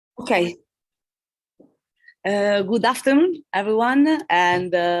Okay. Good afternoon, everyone,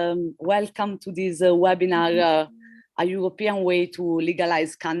 and welcome to this webinar, A European Way to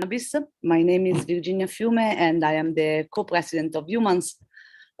Legalize Cannabis. My name is Virginia Fiume, and I am the co-president of Eumans,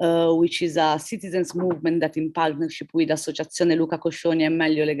 which is a citizens movement that in partnership with Associazione Luca, Coscioni and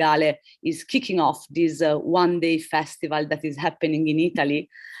Legal Legale is kicking off this one-day festival that is happening in Italy.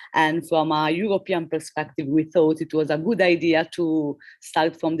 And from a European perspective, we thought it was a good idea to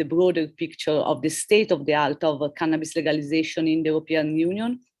start from the broader picture of the state of the art of cannabis legalization in the European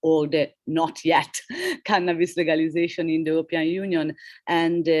Union, or the not yet cannabis legalization in the European Union,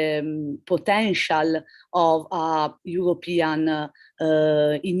 and potential of a European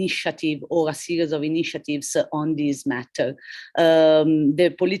initiative or a series of initiatives on this matter.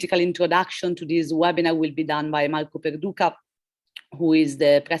 The political introduction to this webinar will be done by Marco Perduca, who is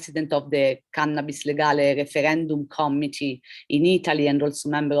the president of the Cannabis Legale Referendum Committee in Italy and also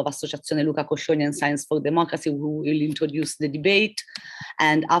member of Associazione Luca Coscioni and Science for Democracy, who will introduce the debate.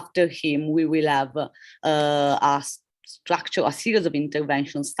 And after him, we will have a series of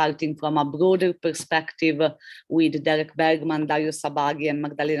interventions starting from a broader perspective with Derek Bergman, Dario Sabaghi, and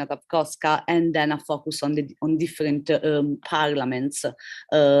Magdalena Tapkowska, and then a focus on different parliaments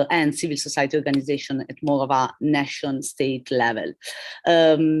and civil society organization at more of a nation-state level.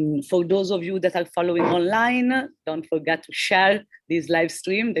 For those of you that are following online, don't forget to share this live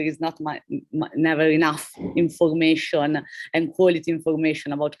stream. There is never enough information and quality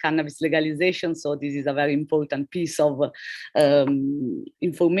information about cannabis legalization, so this is a very important piece of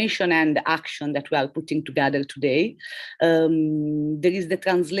information and action that we are putting together today. There is the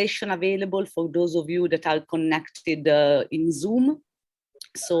translation available for those of you that are connected in Zoom.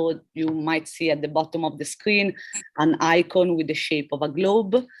 So you might see at the bottom of the screen an icon with the shape of a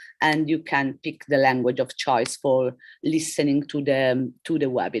globe, and you can pick the language of choice for listening to the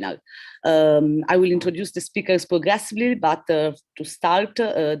webinar. I will introduce the speakers progressively, but to start,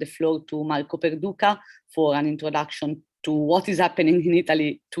 the floor to Marco Perduca for an introduction to what is happening in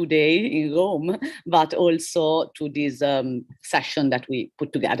Italy today in Rome, but also to this session that we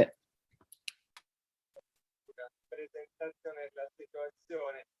put together. La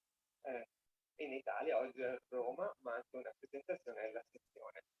situazione in Italia, oggi a Roma, ma anche una presentazione della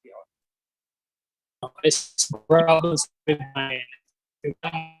sessione di oggi. Problems with my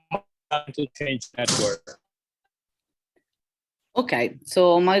to change network. Okay,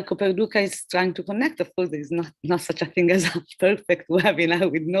 so Marco Perduca is trying to connect. Of course, there is not such a thing as a perfect webinar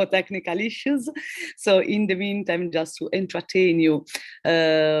with no technical issues. So in the meantime, just to entertain you,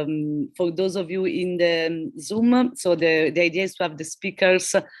 for those of you in the Zoom, so the idea is to have the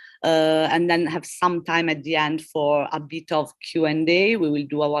speakers and then have some time at the end for a bit of Q&A. We will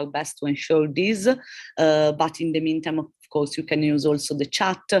do our best to ensure this, but in the meantime, of course, you can use also the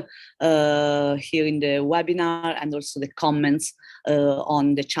chat here in the webinar and also the comments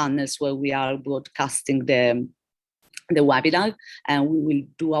on the channels where we are broadcasting the webinar, and we will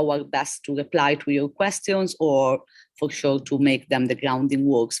do our best to reply to your questions or for sure to make them the grounding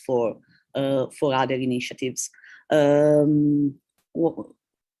works for other initiatives.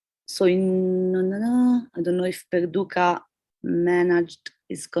 So I don't know if Perduca managed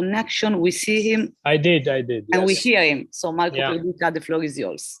his connection. We see him. I did. And yes. we hear him. So Marco Perduca, the floor is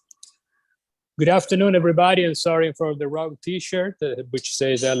yours. Good afternoon, everybody. I'm sorry for the wrong t-shirt, which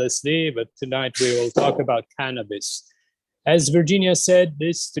says LSD, but tonight we will talk about cannabis. As Virginia said,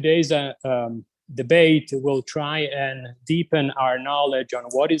 today's debate will try and deepen our knowledge on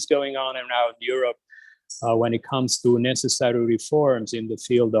what is going on around Europe when it comes to necessary reforms in the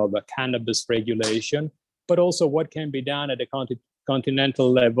field of cannabis regulation, but also what can be done at a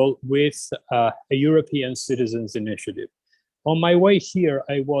continental level with a European Citizens Initiative. On my way here,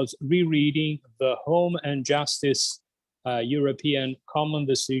 I was rereading the Home and Justice European Common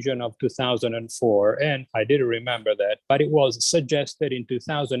Decision of 2004, and I didn't remember that, but it was suggested in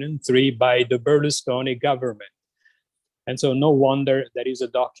 2003 by the Berlusconi government. And so no wonder that is a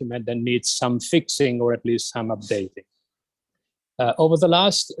document that needs some fixing or at least some updating. Over the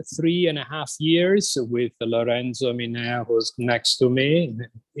last 3.5 years with Lorenzo Minea, who's next to me,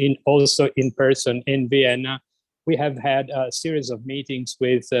 also in person in Vienna, we have had a series of meetings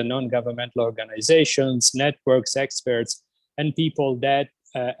with non-governmental organizations, networks, experts, and people that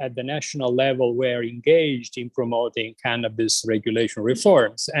at the national level were engaged in promoting cannabis regulation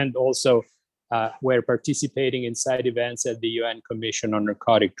reforms, and also were participating in side events at the UN Commission on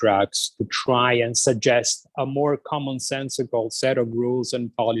Narcotic Drugs to try and suggest a more commonsensical set of rules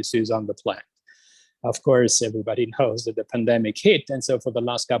and policies on the plant. Of course, everybody knows that the pandemic hit, and so for the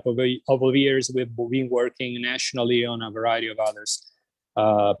last couple of years, we've been working nationally on a variety of others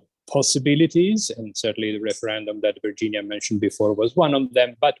possibilities, and certainly the referendum that Virginia mentioned before was one of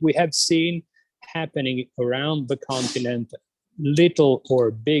them, but we have seen happening around the continent little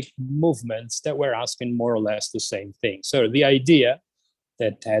or big movements that were asking more or less the same thing. So the idea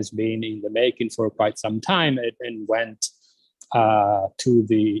that has been in the making for quite some time and went to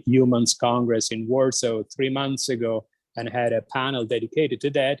the Eumans Congress in Warsaw 3 months ago and had a panel dedicated to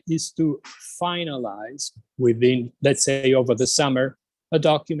that, is to finalize within, let's say, over the summer, a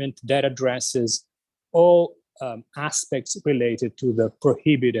document that addresses all aspects related to the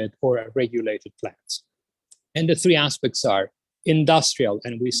prohibited or regulated plants. And the three aspects are industrial,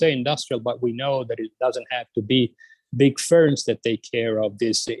 and we say industrial, but we know that it doesn't have to be big firms that take care of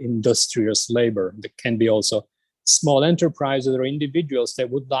this industrious labor. There can be also small enterprises or individuals that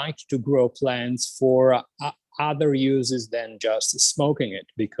would like to grow plants for other uses than just smoking it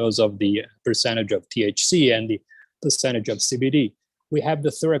because of the percentage of THC and the percentage of CBD. We have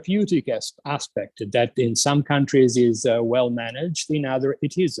the therapeutic aspect that in some countries is well managed, in other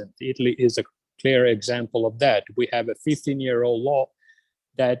it isn't. Italy is a clear example of that. We have a 15-year-old law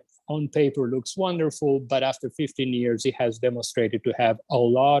that on paper looks wonderful, but after 15 years, it has demonstrated to have a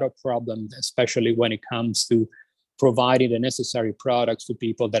lot of problems, especially when it comes to providing the necessary products to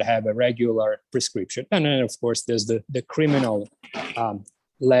people that have a regular prescription. And then, of course, there's the criminal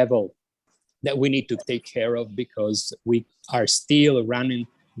level that we need to take care of, because we are still running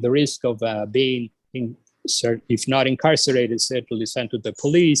the risk of being, if not incarcerated, certainly sent to the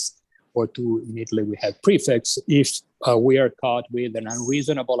police, or to, in Italy, we have prefects, if we are caught with an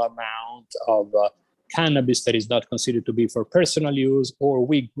unreasonable amount of cannabis that is not considered to be for personal use, or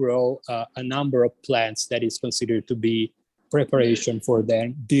we grow a number of plants that is considered to be preparation for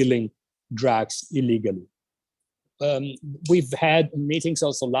then dealing drugs illegally. We've had meetings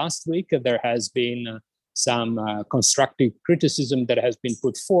also last week. There has been some constructive criticism that has been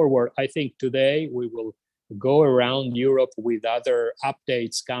put forward. I think today we will go around Europe with other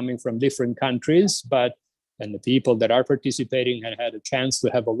updates coming from different countries, and the people that are participating have had a chance to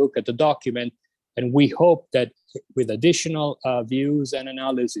have a look at the document. And we hope that with additional views and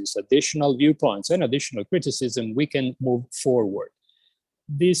analysis, additional viewpoints and additional criticism, we can move forward.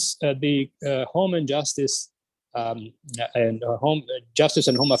 The Home and Justice Justice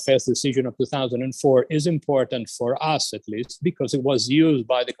and Home Affairs decision of 2004 is important for us, at least, because it was used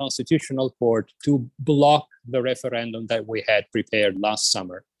by the Constitutional Court to block the referendum that we had prepared last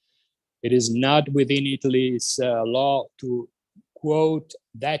summer. It is not within Italy's law to quote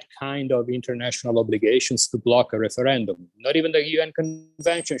that kind of international obligations to block a referendum. Not even the UN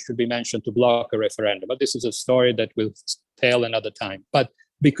Convention should be mentioned to block a referendum, but this is a story that we'll tell another time. But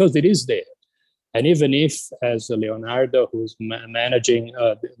because it is there, and even if, as Leonardo, who's managing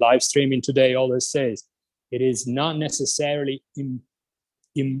the live streaming today, always says, it is not necessarily to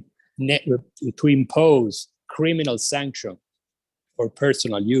impose criminal sanction for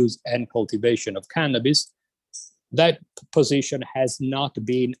personal use and cultivation of cannabis, that position has not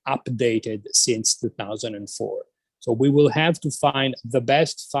been updated since 2004. So we will have to find the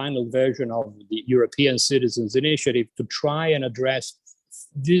best final version of the European Citizens Initiative to try and address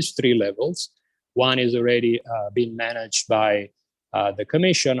these three levels. One is already being managed by the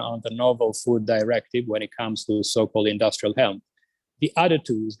Commission on the Novel Food Directive when it comes to so-called industrial hemp. The other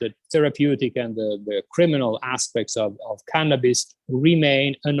two, the therapeutic and the criminal aspects of cannabis,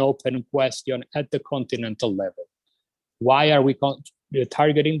 remain an open question at the continental level. Why are we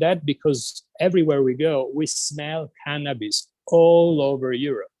targeting that? Because everywhere we go, we smell cannabis all over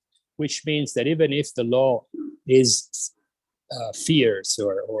Europe, which means that even if the law is fierce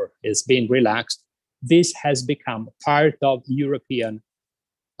or is being relaxed, this has become part of European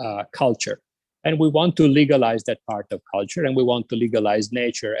culture. And we want to legalize that part of culture, and we want to legalize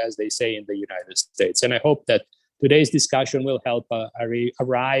nature, as they say in the United States. And I hope that today's discussion will help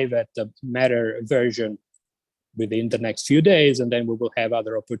arrive at a better version within the next few days, and then we will have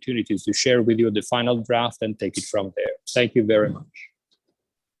other opportunities to share with you the final draft and take it from there. Thank you very much.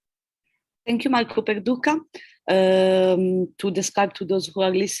 Thank you, Marco Perduca. To describe to those who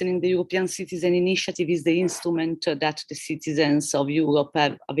are listening, the European Citizen Initiative is the instrument that the citizens of Europe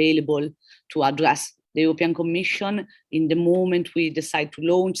have available to address the European Commission. In the moment we decide to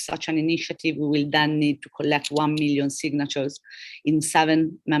launch such an initiative, we will then need to collect 1 million signatures in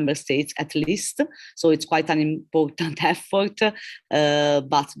 7 member states at least. So it's quite an important effort,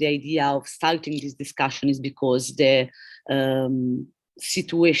 but the idea of starting this discussion is because the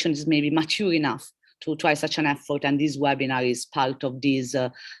situation is maybe mature enough to try such an effort, and this webinar is part of this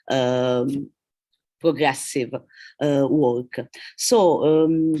progressive work. So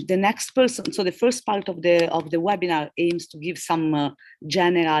the next person, so the first part of the webinar aims to give some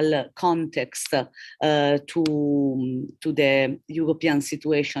general context to the European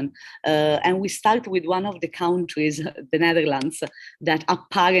situation. And we start with one of the countries, the Netherlands, that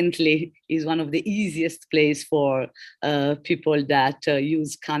apparently is one of the easiest place for people that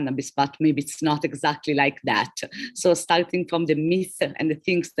use cannabis, but maybe it's not exactly like that. So starting from the myth and the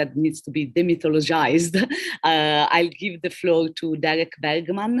things that needs to be demythologized, I'll give the floor to Derek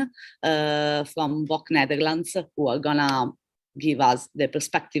Bergman from VOC Netherlands, who are gonna give us the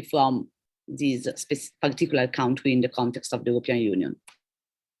perspective from this particular country in the context of the European Union.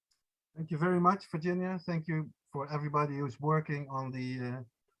 Thank you very much, Virginia. Thank you for everybody who's working on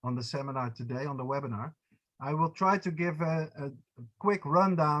the seminar today, on the webinar. I will try to give a quick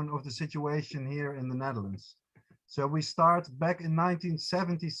rundown of the situation here in the Netherlands. So we start back in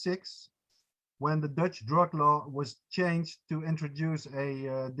 1976, when the Dutch drug law was changed to introduce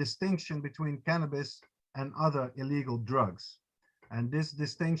a distinction between cannabis and other illegal drugs. And this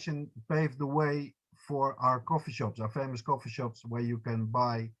distinction paved the way for our coffee shops, our famous coffee shops where you can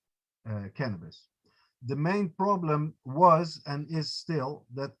buy cannabis. The main problem was and is still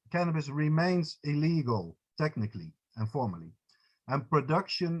that cannabis remains illegal technically and formally, and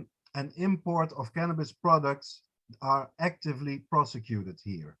production and import of cannabis products are actively prosecuted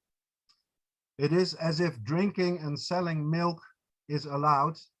here. It is as if drinking and selling milk is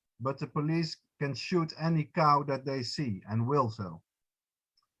allowed, but the police can shoot any cow that they see and will so.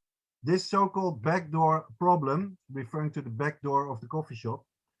 This so-called backdoor problem, referring to the back door of the coffee shop,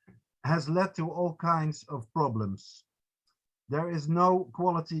 has led to all kinds of problems. There is no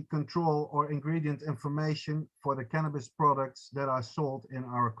quality control or ingredient information for the cannabis products that are sold in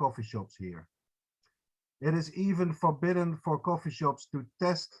our coffee shops here. It is even forbidden for coffee shops to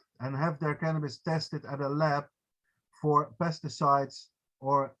test and have their cannabis tested at a lab for pesticides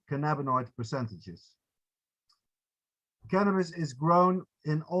or cannabinoid percentages. Cannabis is grown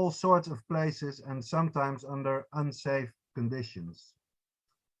in all sorts of places and sometimes under unsafe conditions.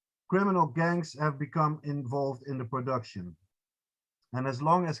 Criminal gangs have become involved in the production. And as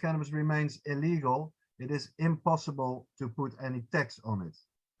long as cannabis remains illegal, it is impossible to put any tax on it.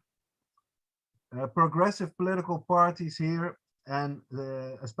 Progressive political parties here, and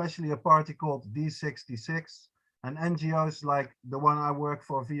especially a party called D66, and NGOs like the one I work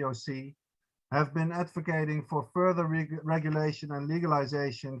for, VOC, have been advocating for further regulation and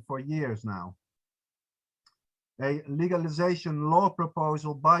legalization for years now. A legalization law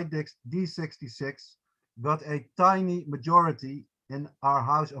proposal by D66 got a tiny majority in our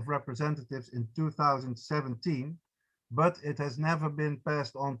House of Representatives in 2017, but it has never been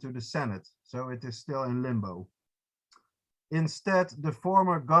passed on to the Senate, so it is still in limbo. Instead, the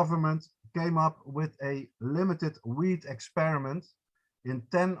former government came up with a limited weed experiment in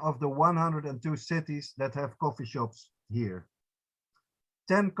 10 of the 102 cities that have coffee shops here.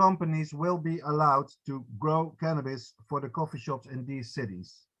 10 companies will be allowed to grow cannabis for the coffee shops in these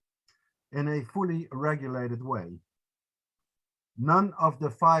cities in a fully regulated way. None of the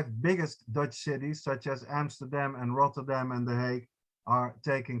 5 biggest Dutch cities, such as Amsterdam and Rotterdam and The Hague, are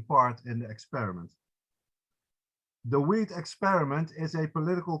taking part in the experiment. The weed experiment is a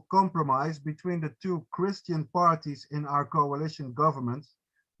political compromise between the 2 Christian parties in our coalition government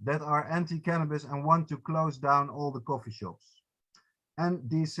that are anti-cannabis and want to close down all the coffee shops, and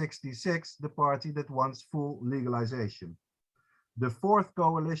D66, the party that wants full legalization. The 4th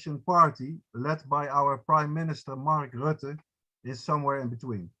coalition party, led by our Prime Minister Mark Rutte, is somewhere in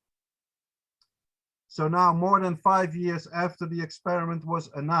between. So now, more than 5 years after the experiment was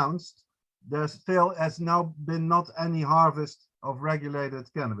announced, there still has now been not any harvest of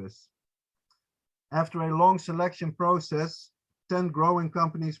regulated cannabis. After a long selection process, 10 growing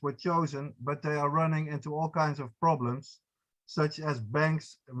companies were chosen, but they are running into all kinds of problems, such as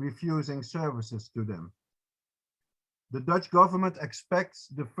banks refusing services to them. The Dutch government expects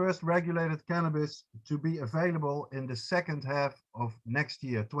the first regulated cannabis to be available in the second half of next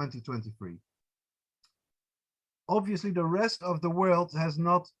year, 2023. Obviously, the rest of the world has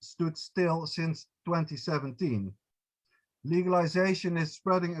not stood still since 2017. Legalization is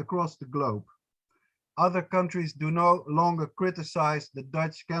spreading across the globe. Other countries do no longer criticize the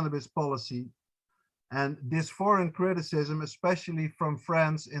Dutch cannabis policy, and this foreign criticism, especially from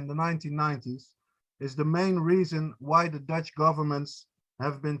France in the 1990s, is the main reason why the Dutch governments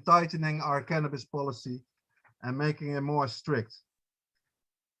have been tightening our cannabis policy and making it more strict.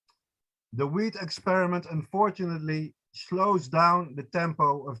 The weed experiment, unfortunately, slows down the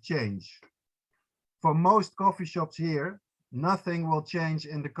tempo of change. For most coffee shops here, nothing will change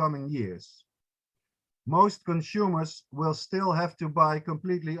in the coming years. Most consumers will still have to buy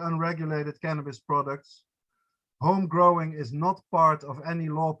completely unregulated cannabis products Home growing is not part of any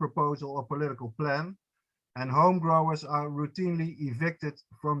law proposal or political plan, and home growers are routinely evicted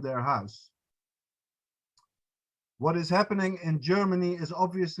from their house. What is happening in Germany is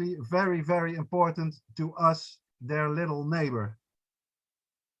obviously very, very important to us, their little neighbor.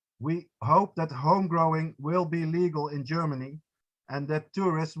 We hope that home growing will be legal in Germany and that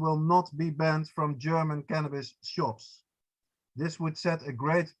tourists will not be banned from German cannabis shops. This would set a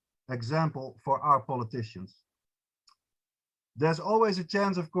great example for our politicians. There's always a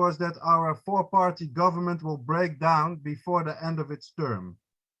chance, of course, that our four-party government will break down before the end of its term.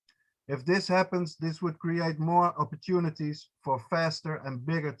 If this happens, this would create more opportunities for faster and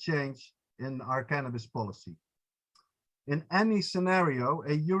bigger change in our cannabis policy. In any scenario,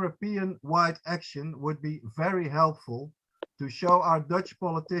 a European-wide action would be very helpful to show our Dutch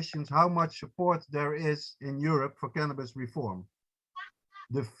politicians how much support there is in Europe for cannabis reform.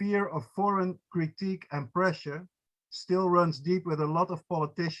 The fear of foreign critique and pressure still runs deep with a lot of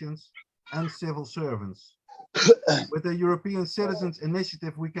politicians and civil servants. With the European Citizens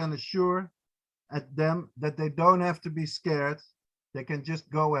Initiative, we can assure them that they don't have to be scared. They can just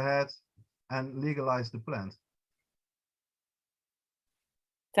go ahead and legalize the plant.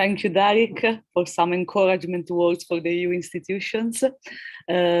 Thank you, Derek, for some encouragement words for the EU institutions.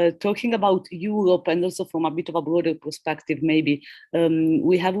 Talking about Europe and also from a bit of a broader perspective, maybe,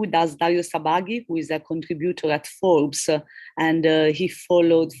 we have with us Dario Sabaghi, who is a contributor at Forbes, and he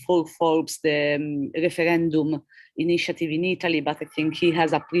followed for Forbes the referendum initiative in Italy, but I think he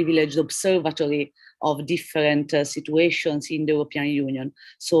has a privileged observatory of different situations in the European Union.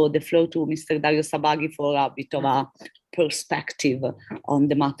 So the floor to Mr. Dario Sabaghi for a bit of a perspective on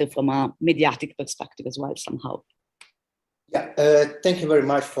the matter from a mediatic perspective as well, somehow. Yeah, thank you very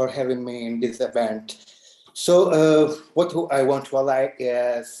much for having me in this event. So what I want to highlight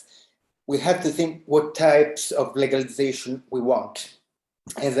is we have to think what types of legalization we want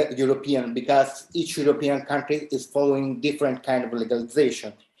as a European, because each European country is following different kind of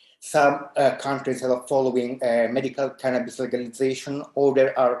legalization. Some countries are following medical cannabis legalization,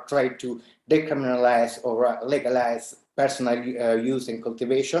 others are trying to decriminalize or legalize personal use and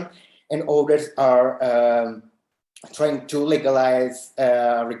cultivation, and others are trying to legalize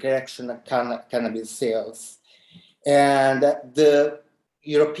recreational cannabis sales. And the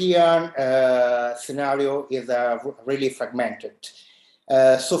European scenario is really fragmented.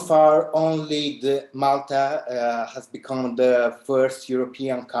 So far, only Malta has become the first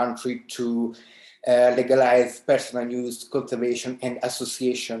European country to legalize personal use, cultivation, and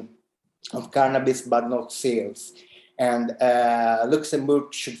association of cannabis, but not sales. And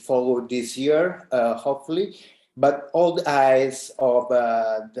Luxembourg should follow this year, hopefully. But all the eyes of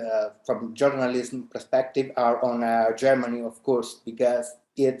from journalism perspective are on Germany, of course, because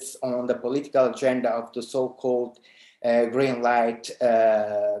it's on the political agenda of the so-called green light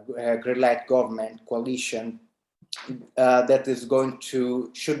government coalition that is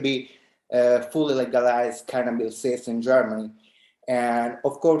should be fully legalized cannabis sales in Germany. And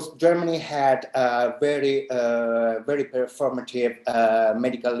of course, Germany had a very performative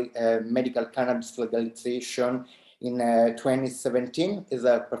medical cannabis legalization in 2017, is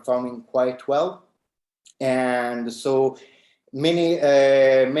performing quite well. And so many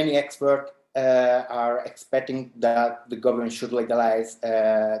experts are expecting that the government should legalize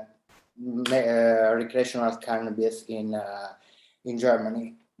recreational cannabis in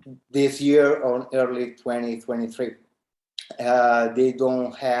Germany this year or early 2023. They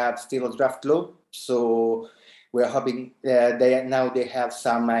don't have still a draft law, so we're hoping they have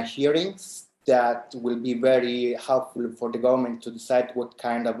some hearings that will be very helpful for the government to decide what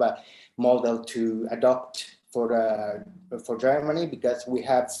kind of a model to adopt for Germany, because we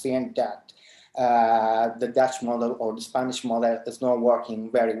have seen that the Dutch model or the Spanish model is not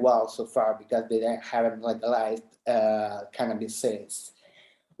working very well so far because they haven't legalized cannabis sales.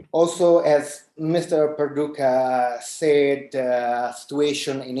 Also, as Mr. Perduca said, the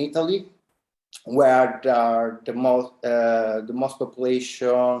situation in Italy, where the most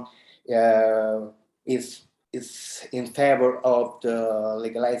population is in favor of the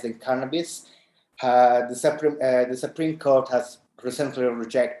legalizing cannabis, the Supreme Court has recently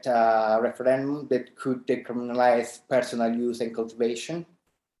rejected a referendum that could decriminalize personal use and cultivation.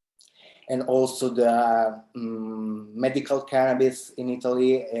 And also the medical cannabis in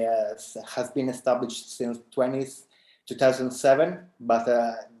Italy has been established since 2007, but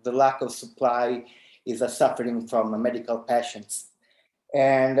the lack of supply is suffering from medical patients.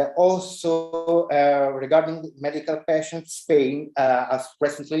 And also regarding medical patients, Spain has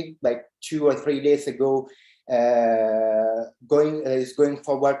recently, like 2 or 3 days ago, is going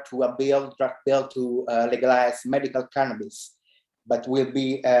forward to a draft bill to legalize medical cannabis, but will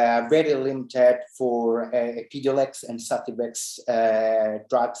be very limited for Epidiolex and Sativex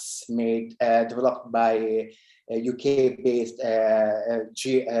drugs developed by UK-based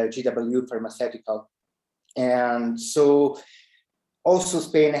GW Pharmaceutical. And so also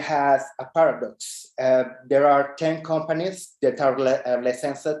Spain has a paradox. There are 10 companies that are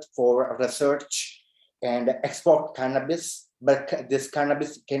licensed for research and export cannabis, but this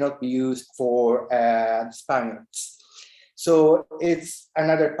cannabis cannot be used for Spaniards. So it's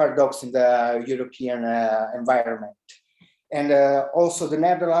another paradox in the European environment. And also the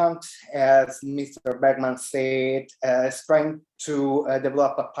Netherlands, as Mr. Bergman said, is trying to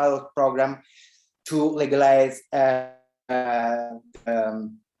develop a pilot program to legalize the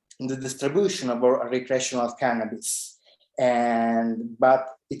distribution of recreational cannabis. But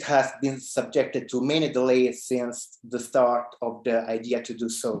it has been subjected to many delays since the start of the idea to do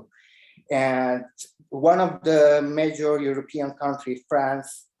so. And one of the major European countries,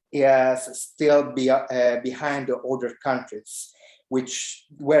 France, is still behind the other countries,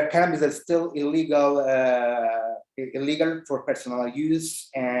 where cannabis is still illegal for personal use,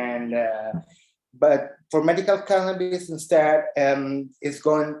 and but for medical cannabis instead, there is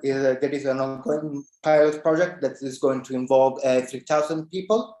an ongoing pilot project that is going to involve 3,000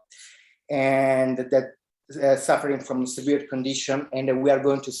 people, and that suffering from severe condition, and we are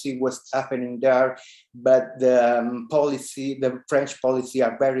going to see what's happening there. But the French policy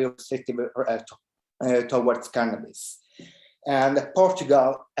are very restrictive towards cannabis. And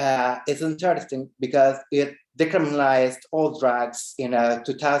Portugal is interesting because it decriminalized all drugs in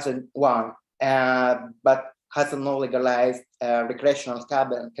 2001, but hasn't legalized recreational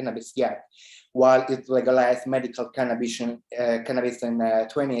cannabis yet, while it legalized medical cannabis in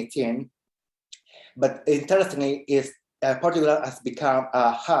 2018. But interestingly, Portugal has become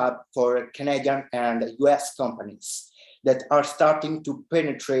a hub for Canadian and US companies that are starting to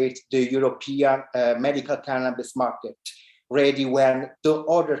penetrate the European medical cannabis market, ready when the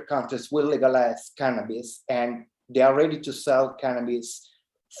other countries will legalize cannabis, and they are ready to sell cannabis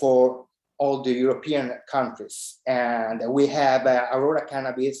for all the European countries. And we have Aurora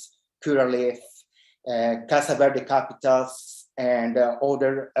Cannabis, Curaleaf, Casa Verde Capitals, and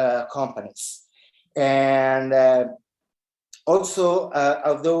other companies. And also,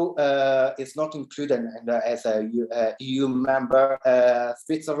 although it's not included as a EU member,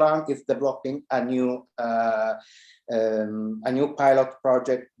 Switzerland is developing a new pilot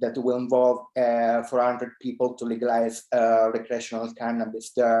project that will involve 400 people to legalize recreational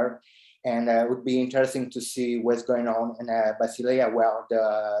cannabis there. And it would be interesting to see what's going on in Basilea, where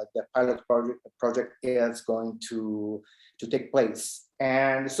the pilot project is going to take place.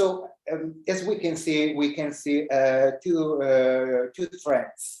 And so, as we can see two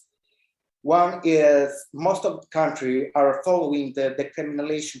trends. One is most of the country are following the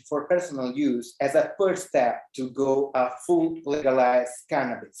decriminalization for personal use as a first step to go full legalized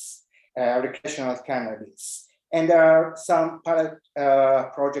cannabis, recreational cannabis. And there are some pilot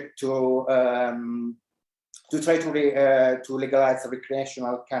projects to try to legalize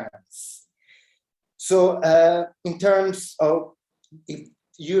recreational cannabis. So in terms of if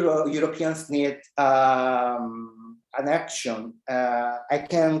Europeans need an action, I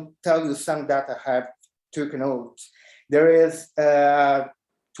can tell you some data I have taken note. There is a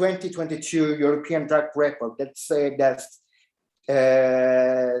 2022 European drug report that said that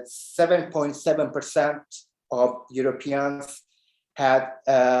 7.7% of Europeans had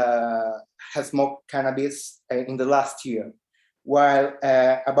smoked cannabis in the last year, while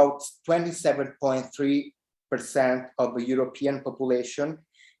about 27.3% of the European population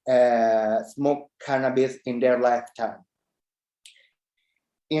smoke cannabis in their lifetime.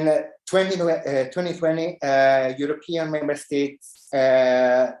 In 2020, European member states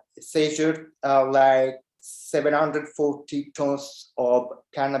seized like 740 tons of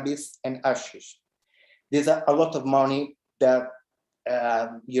cannabis and hashish. These are a lot of money that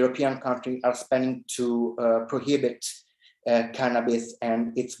European countries are spending to prohibit cannabis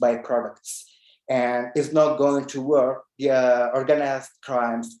and its byproducts. And it's not going to work. The organized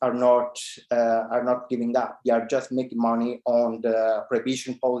crimes are not giving up. They are just making money on the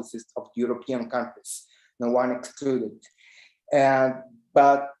prohibition policies of European countries, no one excluded.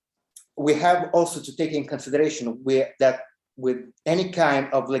 But we have also to take in consideration that with any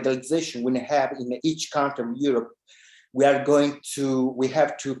kind of legalization we have in each country of Europe, we have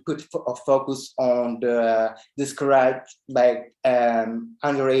to put a focus on the discourage like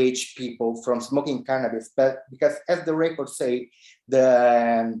underage people from smoking cannabis. But because as the reports say,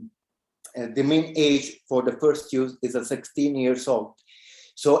 the the main age for the first use is 16 years old.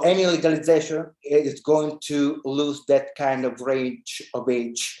 So any legalization is going to lose that kind of range of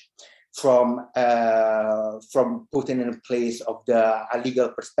age from putting in place of the legal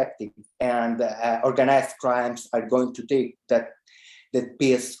perspective, and organized crimes are going to take that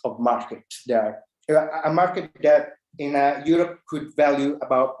piece of market there. A market that in Europe could value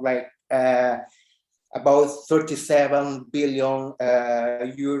about about 37 billion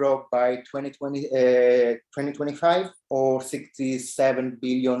euro by 2025, or 67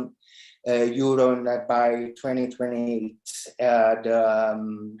 billion euro by 2028.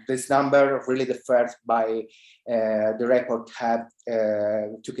 This number really differs by the report have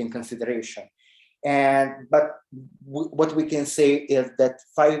took in consideration. But what we can say is that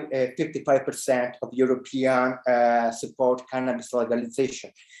 55% of European support cannabis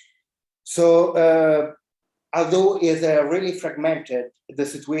legalization. So although it's really fragmented, the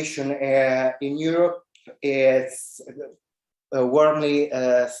situation in Europe is warmly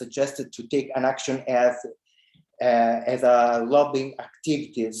suggested to take an action as a lobbying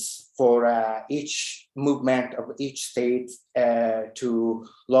activities for each movement of each state to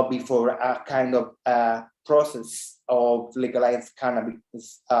lobby for a kind of process of legalized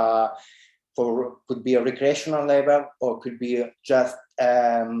cannabis could be a recreational level, or could be just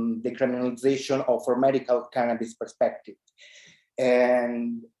decriminalization, or for medical cannabis perspective.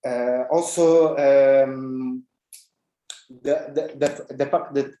 And also the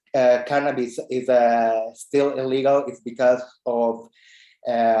fact that cannabis is still illegal is because of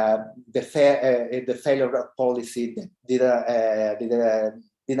the failure of policy that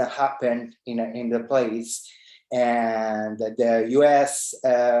didn't happen in the place, and the U.S.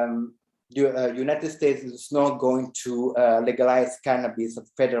 United States is not going to legalize cannabis at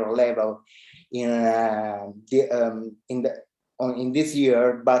federal level in this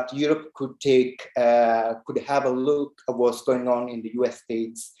year, but Europe could have a look at what's going on in the US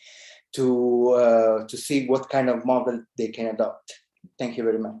states to see what kind of model they can adopt. Thank you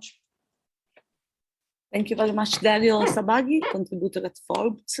very much. Thank you very much, Dario Sabaghi, contributor at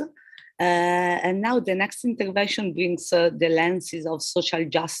Forbes. And now the next intervention brings the lenses of social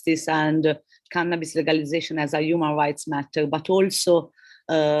justice and cannabis legalization as a human rights matter, but also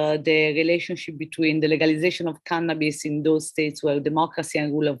the relationship between the legalization of cannabis in those states where democracy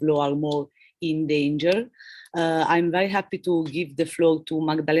and rule of law are more in danger. I'm very happy to give the floor to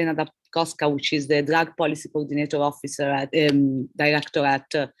Magdalena Dapkowska, which is the Drug Policy Coordinator Officer at Director at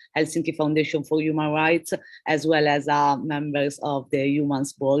Helsinki Foundation for Human Rights, as well as members of the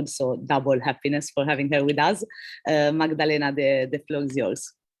Eumans board. So double happiness for having her with us. Magdalena, the floor is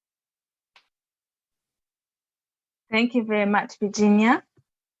yours. Thank you very much, Virginia.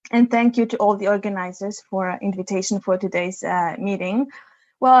 And thank you to all the organizers for invitation for today's meeting.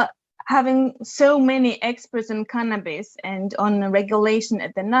 Well, having so many experts on cannabis and on regulation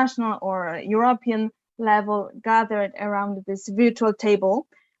at the national or European level gathered around this virtual table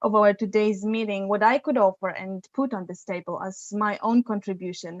of our today's meeting, what I could offer and put on this table as my own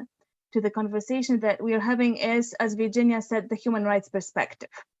contribution to the conversation that we are having is, as Virginia said, the human rights perspective.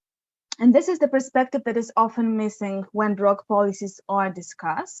 And this is the perspective that is often missing when drug policies are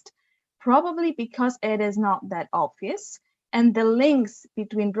discussed, probably because it is not that obvious, and the links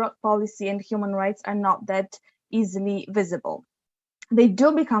between drug policy and human rights are not that easily visible. They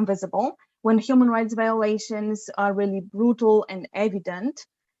do become visible when human rights violations are really brutal and evident,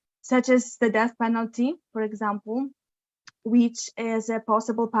 such as the death penalty, for example, which is a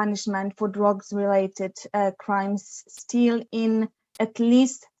possible punishment for drugs-related crimes still in at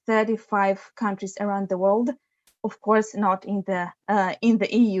least 35 countries around the world, of course not in the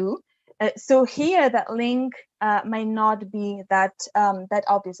EU. So here that link may not be that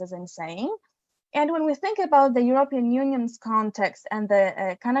obvious, as I'm saying. And when we think about the European Union's context and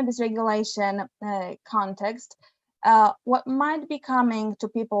the cannabis regulation context, what might be coming to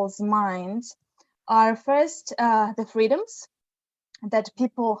people's minds are first the freedoms that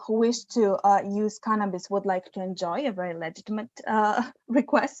people who wish to use cannabis would like to enjoy, a very legitimate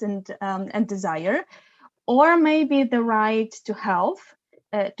request and desire, or maybe the right to health.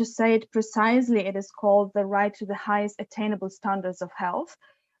 To say it precisely, it is called the right to the highest attainable standards of health,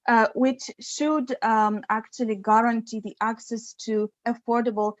 which should actually guarantee the access to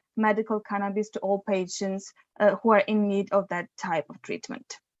affordable medical cannabis to all patients who are in need of that type of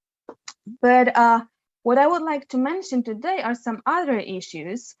treatment. But what I would like to mention today are some other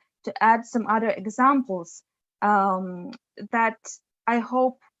issues, to add some other examples that I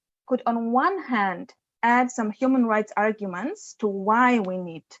hope could, on one hand, add some human rights arguments to why we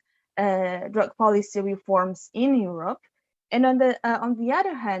need drug policy reforms in Europe, And on the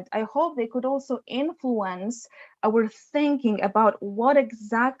other hand, I hope they could also influence our thinking about what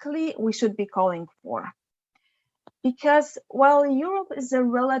exactly we should be calling for. Because while Europe is a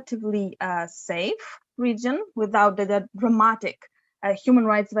relatively safe region without the dramatic human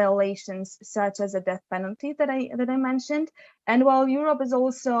rights violations such as the death penalty that I mentioned, and while Europe is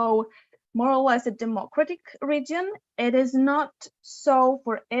also more or less a democratic region, it is not so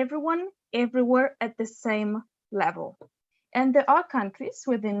for everyone, everywhere at the same level. And there are countries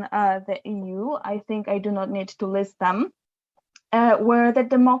within the EU, I think I do not need to list them, where the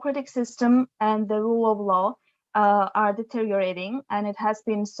democratic system and the rule of law are deteriorating, and it has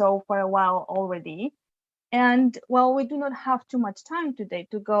been so for a while already. And while we do not have too much time today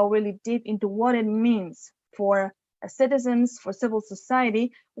to go really deep into what it means for citizens, for civil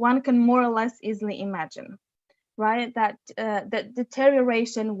society, one can more or less easily imagine, right, that that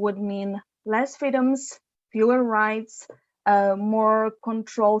deterioration would mean less freedoms, fewer rights, more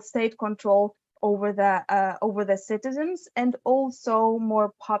control, state control over the citizens, and also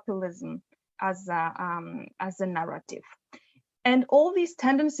more populism as a narrative. And all these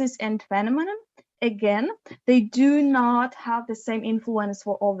tendencies and phenomena, again, they do not have the same influence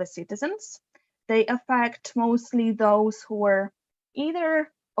for all the citizens. They affect mostly those who are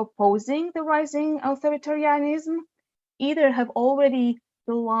either opposing the rising authoritarianism, either have already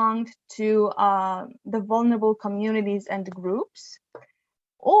belonged to the vulnerable communities and groups,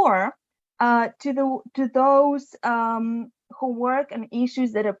 or to those who work on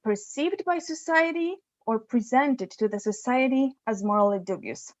issues that are perceived by society or presented to the society as morally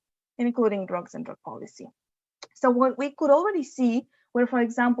dubious, including drugs and drug policy. So what we could already see were, for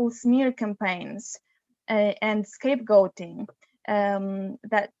example, smear campaigns and scapegoating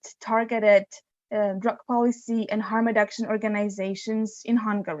that targeted drug policy and harm reduction organizations in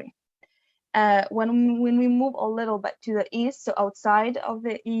Hungary. When we move a little bit to the east, so outside of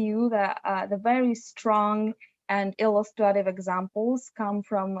the EU, the very strong and illustrative examples come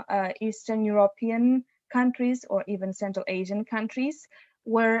from Eastern European countries or even Central Asian countries,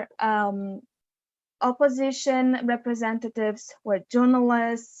 where opposition representatives, where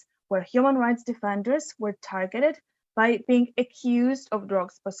journalists, where human rights defenders were targeted by being accused of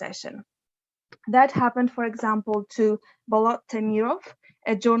drugs possession. That happened, for example, to Bolot Temirov,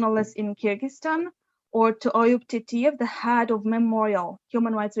 a journalist in Kyrgyzstan, or to Oyub Titiev, the head of Memorial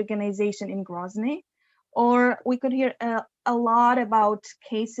human rights organization in Grozny. Or we could hear a lot about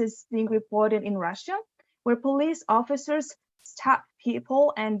cases being reported in Russia, where police officers stab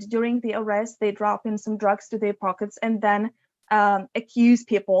people, and during the arrest, they drop in some drugs to their pockets and then accuse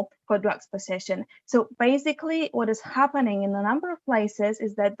people for drugs possession. So basically what is happening in a number of places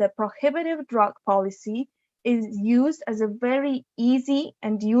is that the prohibitive drug policy is used as a very easy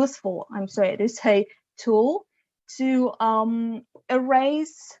and useful, I'm sorry to say, tool to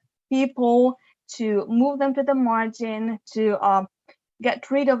erase people, to move them to the margin, to get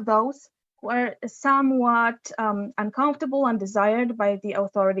rid of those who are somewhat uncomfortable and desired by the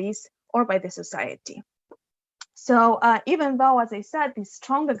authorities or by the society. So even though, as I said, these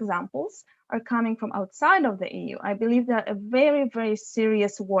strong examples are coming from outside of the EU, I believe they're a very, very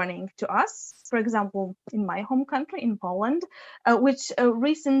serious warning to us. For example, in my home country, in Poland, which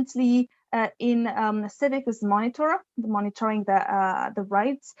recently in Civicus Monitor, monitoring the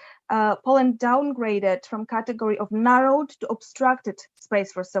rights, Poland downgraded from category of narrowed to obstructed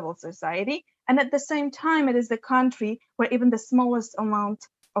space for civil society. And at the same time, it is the country where even the smallest amount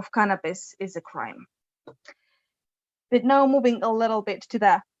of cannabis is a crime. But now moving a little bit to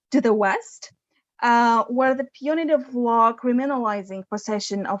the West, where the punitive law criminalizing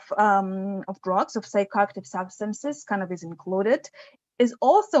possession of drugs, of psychoactive substances, cannabis included, is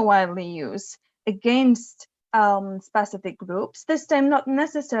also widely used against specific groups, this time not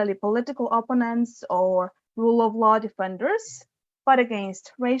necessarily political opponents or rule of law defenders, but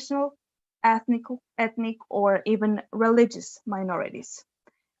against racial, ethnic, or even religious minorities.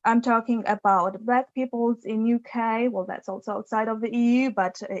 I'm talking about Black peoples in UK, well, that's also outside of the EU,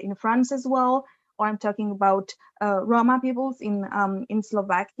 but in France as well. Or I'm talking about Roma peoples in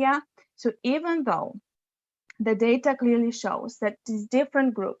Slovakia. So even though the data clearly shows that these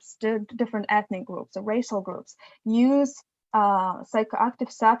different groups, different ethnic groups or racial groups use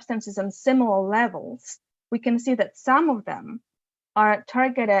psychoactive substances on similar levels, we can see that some of them are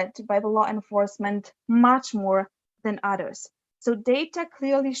targeted by the law enforcement much more than others. So data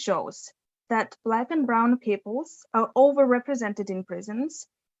clearly shows that Black and brown peoples are overrepresented in prisons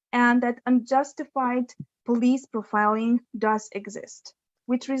and that unjustified police profiling does exist,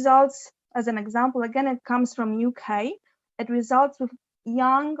 which results, as an example, again, it comes from UK, it results with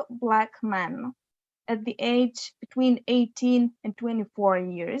young Black men at the age between 18 and 24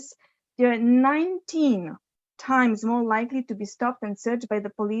 years, they're 19 times more likely to be stopped and searched by the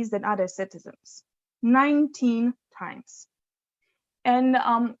police than other citizens. 19 times. And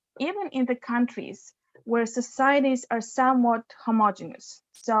even in the countries where societies are somewhat homogeneous,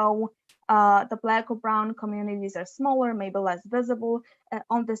 so the Black or brown communities are smaller, maybe less visible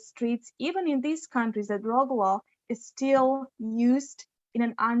on the streets, even in these countries, the drug law is still used in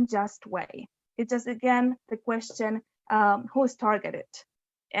an unjust way. It's just, again, the question, who's targeted?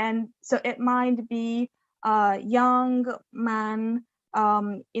 And so it might be a young man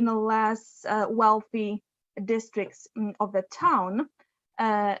in a less wealthy districts of the town.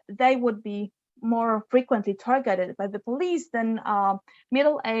 They would be more frequently targeted by the police than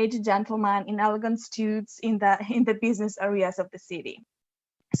middle-aged gentlemen in elegant suits in the business areas of the city.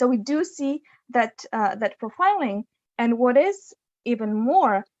 So we do see that that profiling. And what is even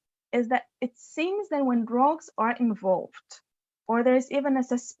more is that it seems that when drugs are involved, or there is even a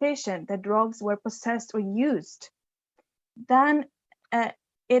suspicion that drugs were possessed or used, then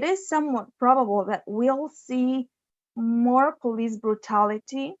it is somewhat probable that we'll see more police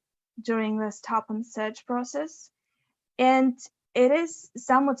brutality during the stop and search process. And it is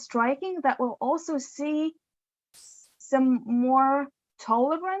somewhat striking that we'll also see some more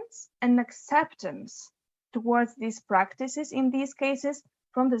tolerance and acceptance towards these practices in these cases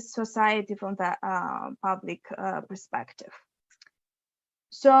from the society, from the public perspective.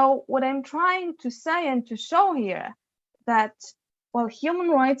 So what I'm trying to say and to show here that, well, human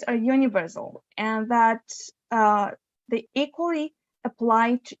rights are universal and that they equally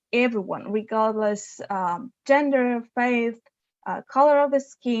apply to everyone, regardless gender, faith, color of the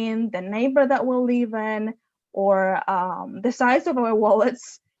skin, the neighbor that we live in, or the size of our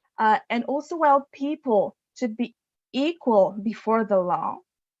wallets. And also, while people should be equal before the law,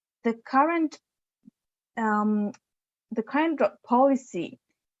 the current drug policy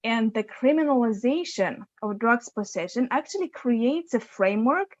and the criminalization of drugs possession actually creates a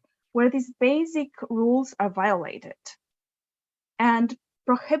framework where these basic rules are violated. And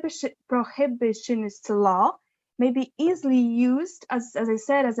prohibitionist law may be easily used, as I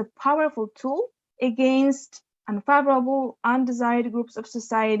said, as a powerful tool against unfavorable, undesired groups of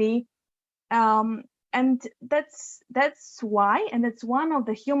society. And that's why, and that's one of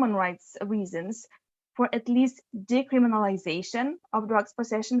the human rights reasons for at least decriminalization of drugs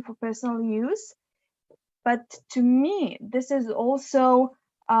possession for personal use. But to me, this is also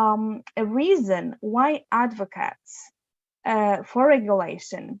a reason why advocates for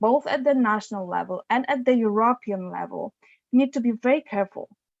regulation, both at the national level and at the European level, need to be very careful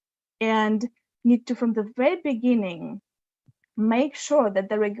and need to, from the very beginning, make sure that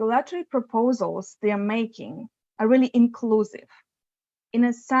the regulatory proposals they are making are really inclusive, in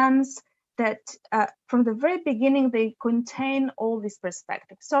a sense that from the very beginning, they contain all these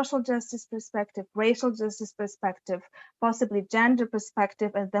perspectives: social justice perspective, racial justice perspective, possibly gender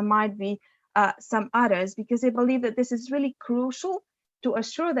perspective, and there might be some others, because I believe that this is really crucial to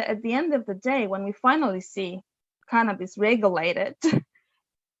assure that at the end of the day, when we finally see cannabis regulated,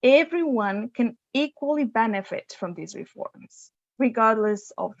 everyone can equally benefit from these reforms,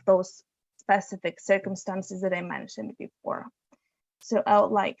 regardless of those specific circumstances that I mentioned before. So I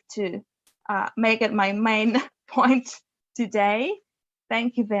would like to make it my main point today.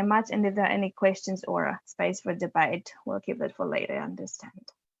 Thank you very much. And if there are any questions or space for debate, we'll keep that for later, I understand.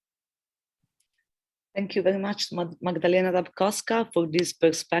 Thank you very much, Magdalena Rabkowska, for this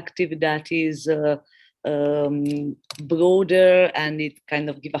perspective that is broader, and it kind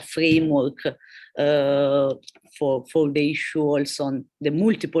of give a framework for the issue, also on the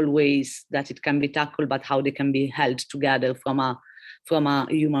multiple ways that it can be tackled, but how they can be held together from a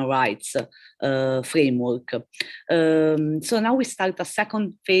human rights framework. So now we start a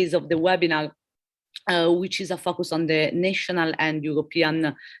second phase of the webinar, which is a focus on the national and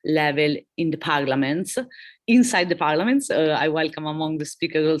European level in the parliaments. Inside the parliaments, I welcome among the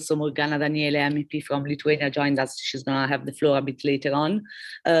speakers also Morgana Daniele, MEP from Lithuania, joined us. She's going to have the floor a bit later on,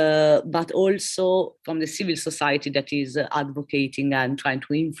 but also from the civil society that is advocating and trying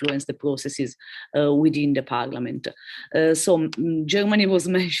to influence the processes within the parliament. So Germany was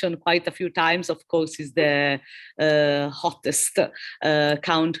mentioned quite a few times. Of course, is the hottest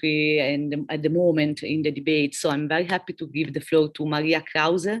country and at the moment in the debate. So I'm very happy to give the floor to Maria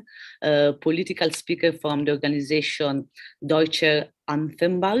Krause, political speaker from the organization Deutscher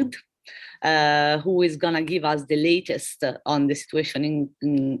Anfengblatt, who is going to give us the latest on the situation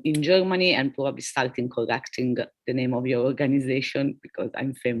in Germany, and probably starting correcting the name of your organization, because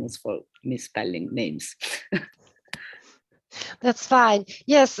I'm famous for misspelling names. That's fine.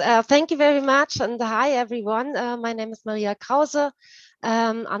 Yes, thank you very much. And hi, everyone. My name is Maria Krause.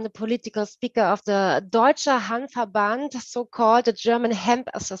 I'm the political speaker of the Deutscher Hanfverband, so-called the German Hemp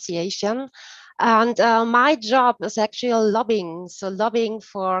Association. And my job is actually lobbying, so lobbying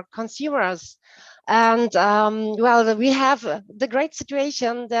for consumers. And well, we have the great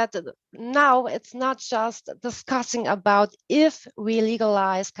situation that now it's not just discussing about if we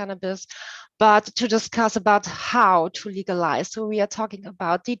legalize cannabis, but to discuss about how to legalize. So we are talking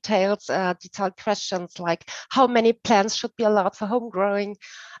about detailed questions like how many plants should be allowed for home growing,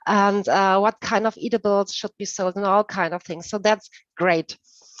 and what kind of edibles should be sold, and all kind of things. So that's great.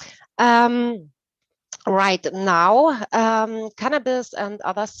 Right now, cannabis and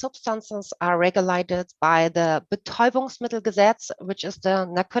other substances are regulated by the Betäubungsmittelgesetz, which is the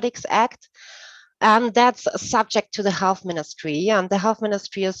Narcotics Act. And that's subject to the health ministry. And the health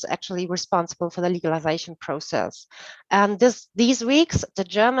ministry is actually responsible for the legalization process. And these weeks, the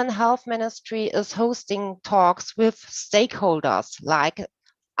German health ministry is hosting talks with stakeholders like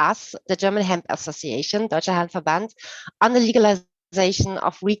us, the German Hemp Association, Deutscher Hanfverband, on the legalization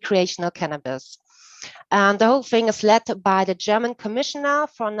of recreational cannabis. And the whole thing is led by the German Commissioner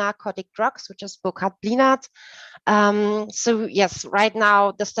for Narcotic Drugs, which is Burkhard Blinert. So yes, right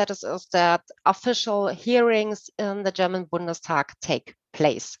now the status is that official hearings in the German Bundestag take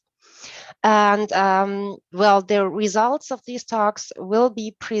place. And well, the results of these talks will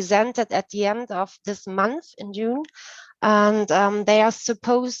be presented at the end of this month in June. And they are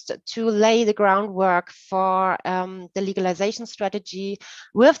supposed to lay the groundwork for the legalization strategy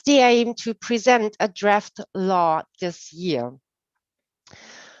with the aim to present a draft law this year.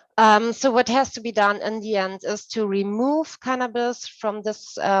 So what has to be done in the end is to remove cannabis from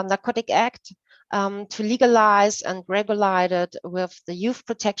this Narcotic Act, to legalize and regulate it with the Youth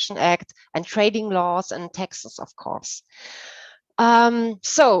Protection Act and trading laws and taxes, of course.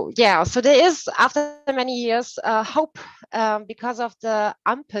 So yeah, so there is, after many years, hope because of the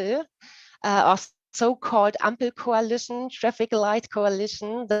Ampel, or so-called Ampel coalition, traffic light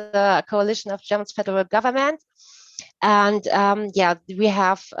coalition, the coalition of Germany's federal government. And yeah, we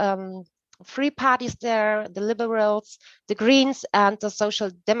have three parties there: the Liberals, the Greens, and the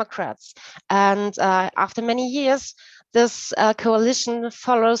Social Democrats. And after many years, this coalition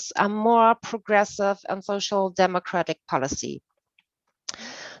follows a more progressive and social democratic policy.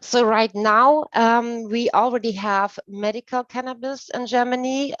 So right now, we already have medical cannabis in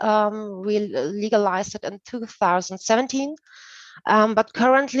Germany. We legalized it in 2017. But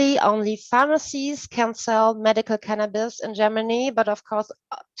currently only pharmacies can sell medical cannabis in Germany, but of course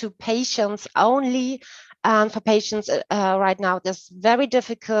to patients only. And for patients right now, it's very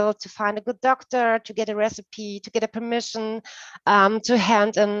difficult to find a good doctor, to get a recipe, to get a permission, to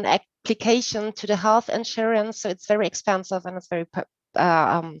hand an application to the health insurance. So it's very expensive and it's very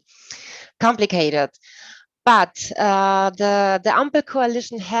complicated. But the Ampel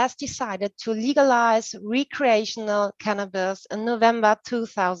coalition has decided to legalize recreational cannabis in November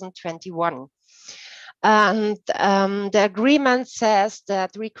 2021. And the agreement says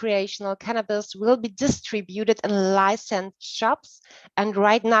that recreational cannabis will be distributed in licensed shops. And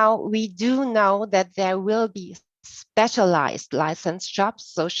right now, we do know that there will be specialized licensed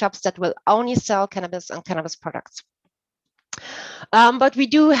shops, so shops that will only sell cannabis and cannabis products. But we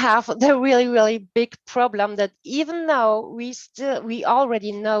do have the really, really big problem that even though we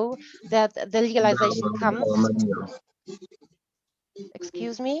already know that the legalization comes.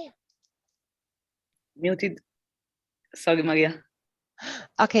 Excuse me? Muted. Sorry, Maria.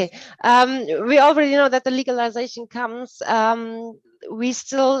 Okay, we already know that the legalization comes. We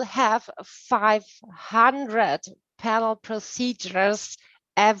still have 500 panel procedures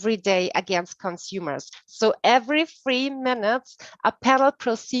every day against consumers. So every 3 minutes, a panel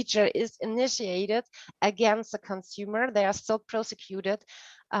procedure is initiated against the consumer. They are still prosecuted.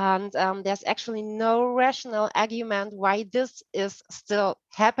 And there's actually no rational argument why this is still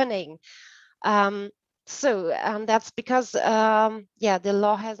happening. So that's because, yeah, the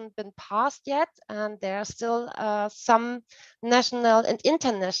law hasn't been passed yet, and there are still some national and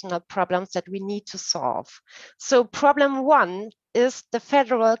international problems that we need to solve. So problem one is the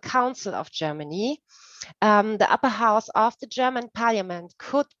Federal Council of Germany. The upper house of the German parliament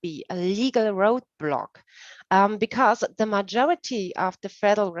could be a legal roadblock because the majority of the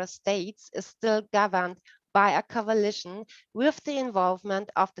federal states is still governed by a coalition with the involvement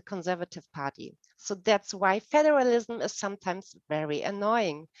of the Conservative Party. So that's why federalism is sometimes very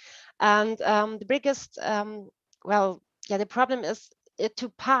annoying. And the biggest, well, yeah, the problem is to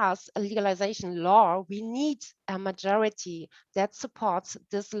pass a legalization law, we need a majority that supports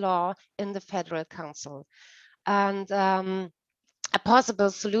this law in the Federal Council. And a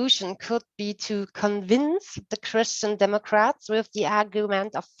possible solution could be to convince the Christian Democrats with the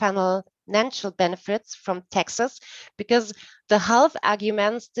argument of financial benefits from taxes, because the health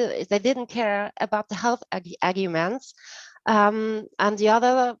arguments, they didn't care about the health arguments. And the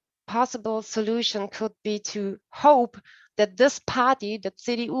other possible solution could be to hope that this party, the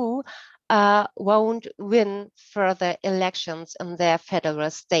CDU, won't win further elections in their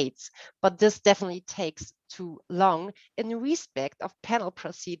federal states. But this definitely takes too long in respect of panel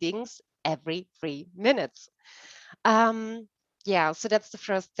proceedings every 3 minutes. Yeah, so that's the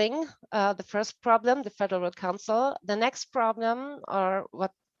first thing, the first problem, the Federal Council. The next problem, or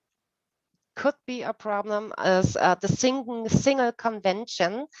what could be a problem, is the single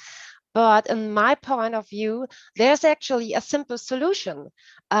convention. But in my point of view, there's actually a simple solution,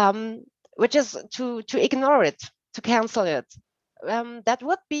 which is to ignore it, to cancel it. That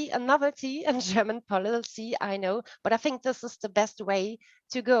would be a novelty in German policy, I know, but I think this is the best way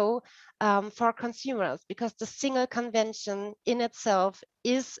to go for consumers, because the single convention in itself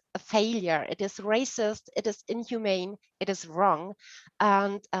is a failure. It is racist, it is inhumane, it is wrong.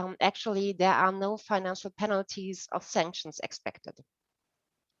 And actually, there are no financial penalties or sanctions expected.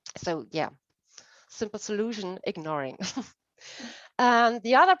 So yeah, simple solution, ignoring. And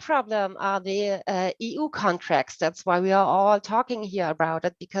the other problem are the EU contracts. That's why we are all talking here about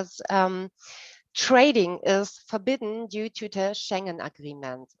it, because trading is forbidden due to the Schengen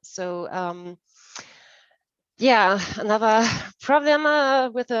Agreement. So yeah, another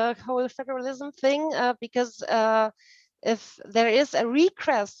problem with the whole federalism thing, because if there is a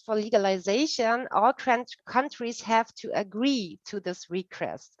request for legalization, all countries have to agree to this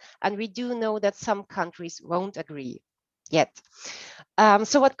request. And we do know that some countries won't agree yet.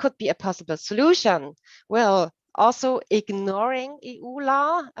 So what could be a possible solution? Well, also ignoring EU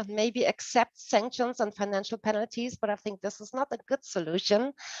law and maybe accept sanctions and financial penalties, but I think this is not a good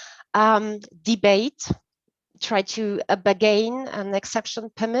solution. Debate, try to bargain an exception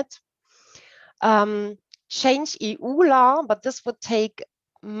permit. Change EU law, but this would take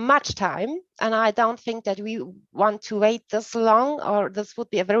much time, and I don't think that we want to wait this long, or this would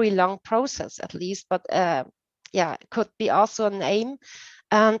be a very long process at least, but yeah, it could be also an aim.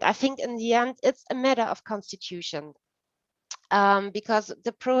 And I think in the end, it's a matter of constitution, because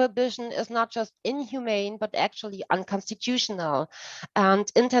the prohibition is not just inhumane, but actually unconstitutional. And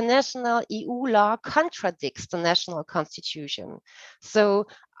international EU law contradicts the national constitution. So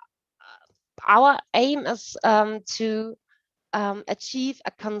our aim is to achieve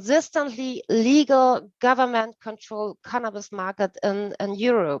a consistently legal government-controlled cannabis market in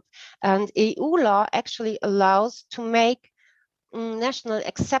Europe. And EU law actually allows to make national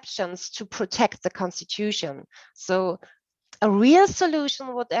exceptions to protect the constitution. So a real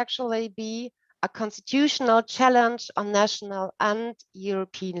solution would actually be a constitutional challenge on national and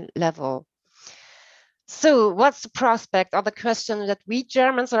European level. So what's the prospect, or the question that we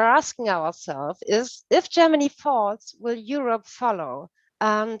Germans are asking ourselves is, if Germany falls, will Europe follow?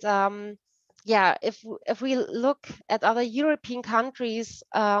 And yeah, if we look at other European countries,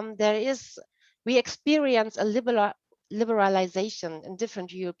 we experience a liberalization in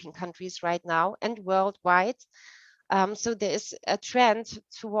different European countries right now and worldwide. So there is a trend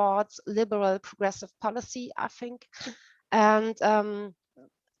towards liberal progressive policy, I think. And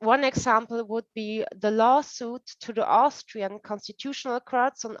one example would be the lawsuit to the Austrian constitutional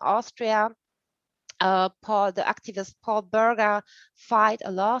courts in Austria. The activist Paul Berger filed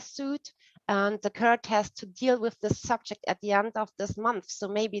a lawsuit, and the court has to deal with this subject at the end of this month. So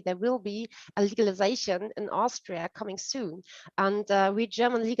maybe there will be a legalization in Austria coming soon. And we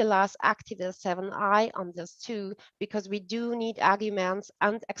German legalized activists have an eye on this too, because we do need arguments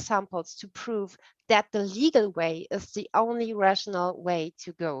and examples to prove that the legal way is the only rational way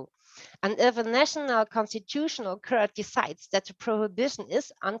to go. And if a national constitutional court decides that the prohibition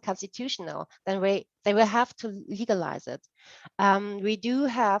is unconstitutional, then they will have to legalize it. We do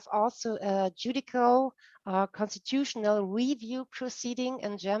have also a judicial constitutional review proceeding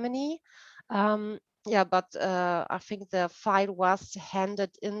in Germany. Yeah, but I think the file was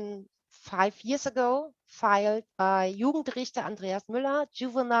handed in 5 years ago, filed by Jugendrichter Andreas Müller,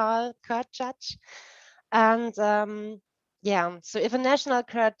 juvenile court judge. And yeah, so if a national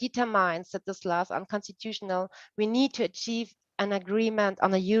court determines that this law is unconstitutional, we need to achieve an agreement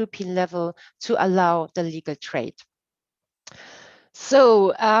on a European level to allow the legal trade.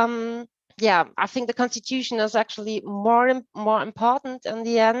 So yeah, I think the constitution is actually more important in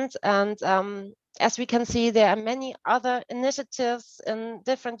the end. And as we can see, there are many other initiatives in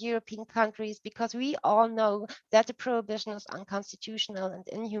different European countries, because we all know that the prohibition is unconstitutional and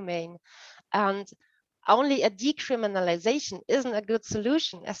inhumane. And only a decriminalization isn't a good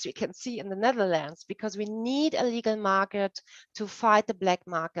solution, as we can see in the Netherlands, because we need a legal market to fight the black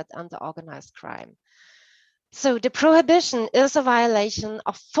market and the organized crime. So the prohibition is a violation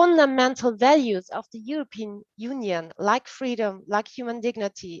of fundamental values of the European Union, like freedom, like human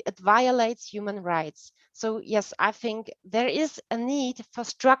dignity. It violates human rights. So yes, I think there is a need for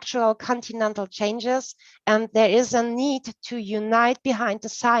structural continental changes, and there is a need to unite behind the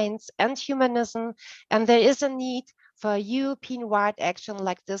science and humanism, and there is a need for European-wide action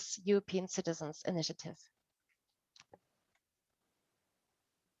like this European Citizens Initiative.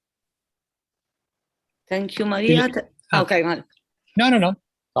 Thank you, Maria. Okay, No.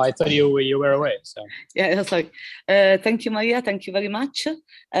 I thought you were away. So yeah, sorry. Thank you, Maria. Thank you very much.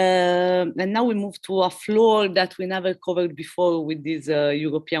 And now we move to a floor that we never covered before with these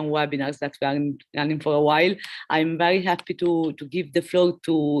European webinars that we are running for a while. I'm very happy to give the floor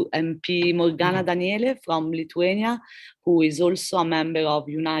to MP Morgana Daniele from Lithuania, who is also a member of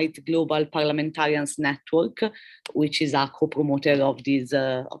UNITE Global Parliamentarians Network, which is a co-promoter of this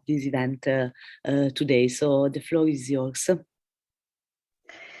event today. So the floor is yours.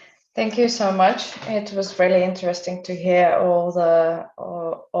 Thank you so much. It was really interesting to hear all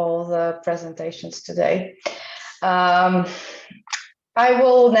the presentations today. I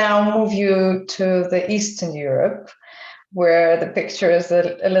will now move you to the Eastern Europe, where the picture is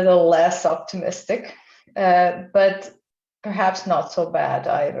a little less optimistic, but perhaps not so bad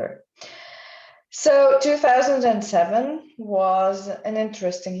either. So 2007 was an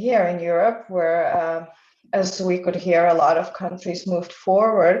interesting year in Europe, where as we could hear, a lot of countries moved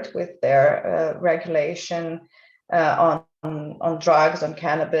forward with their regulation on drugs, on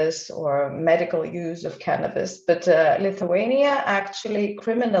cannabis, or medical use of cannabis. But Lithuania actually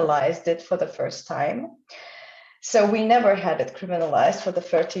criminalized it for the first time. So we never had it criminalized for the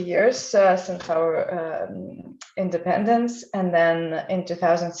 30 years since our independence. And then in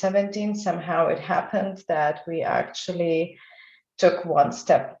 2017, somehow it happened that we actually took one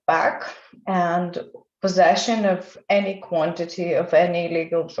step back, and possession of any quantity of any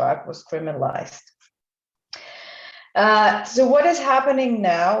legal drug was criminalized. So what is happening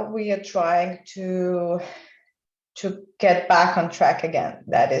now? We are trying to get back on track again.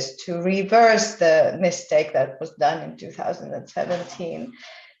 That is to reverse the mistake that was done in 2017.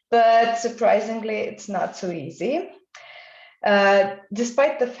 But surprisingly, it's not so easy.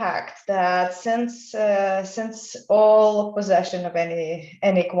 Despite the fact that since all possession of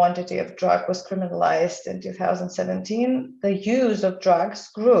any quantity of drug was criminalized in 2017, the use of drugs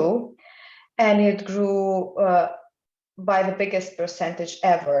grew, and it grew by the biggest percentage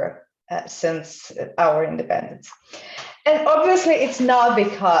ever since our independence. And obviously, it's not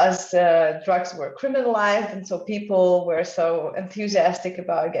because drugs were criminalized, and so people were so enthusiastic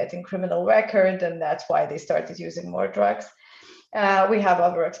about getting criminal record, and that's why they started using more drugs. We have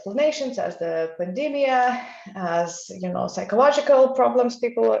other explanations, as the pandemia, as psychological problems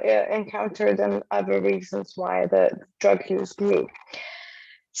people encountered, and other reasons why the drug use grew.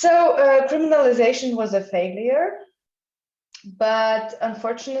 So criminalization was a failure, but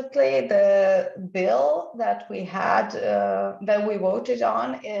unfortunately, the bill that we had, that we voted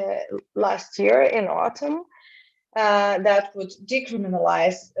on last year in autumn, that would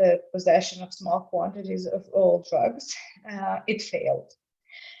decriminalize possession of small quantities of all drugs, it failed.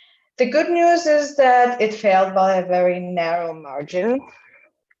 The good news is that it failed by a very narrow margin,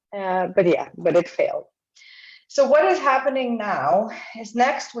 but it failed. So what is happening now is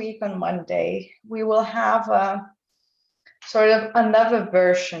next week on Monday, we will have a sort of another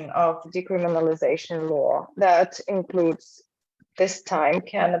version of decriminalization law that includes, this time,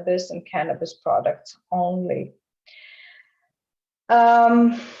 cannabis and cannabis products only.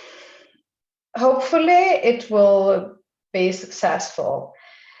 Hopefully it will be successful.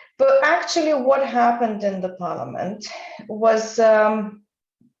 But actually what happened in the parliament was,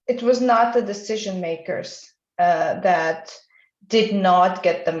 it was not the decision makers that did not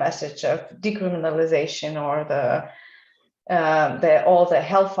get the message of decriminalization, or all the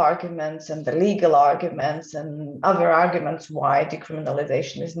health arguments and the legal arguments and other arguments why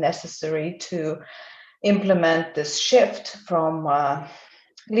decriminalization is necessary to implement this shift from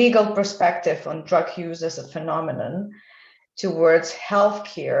legal perspective on drug use as a phenomenon towards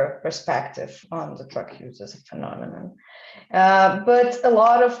healthcare perspective on the drug use as a phenomenon. But a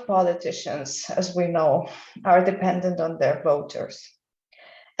lot of politicians, as we know, are dependent on their voters,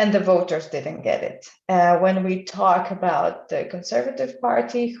 and the voters didn't get it. When we talk about the Conservative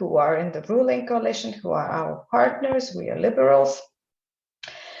Party, who are in the ruling coalition, who are our partners, we are liberals,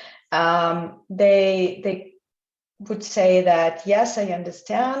 they would say that, yes, I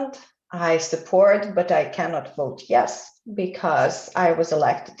understand I support, but I cannot vote yes because I was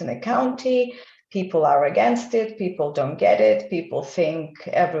elected in a county. People are against it. People don't get it. People think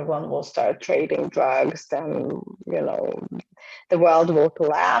everyone will start trading drugs, and the world will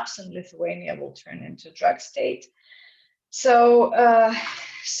collapse, and Lithuania will turn into a drug state. So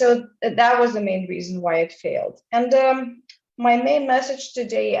that was the main reason why it failed. And my main message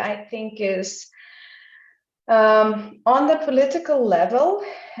today, I think, is on the political level,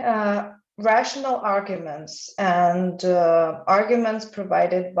 rational arguments and arguments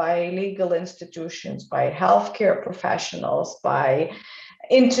provided by legal institutions, by healthcare professionals, by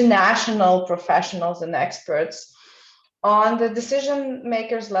international professionals and experts. On the decision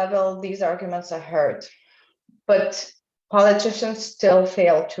makers level, these arguments are heard, but politicians still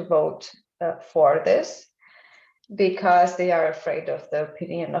fail to vote for this because they are afraid of the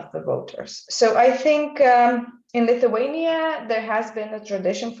opinion of the voters. So I think in Lithuania, there has been a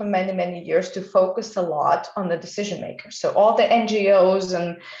tradition for many, many years to focus a lot on the decision makers. So all the NGOs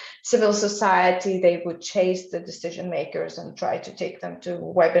and civil society, they would chase the decision makers and try to take them to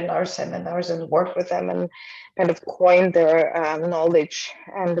webinars, seminars, and work with them and kind of coin their knowledge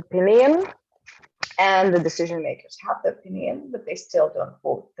and opinion. And the decision makers have the opinion, but they still don't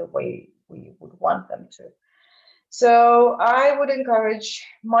vote the way we would want them to. So I would encourage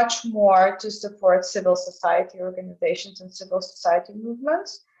much more to support civil society organizations and civil society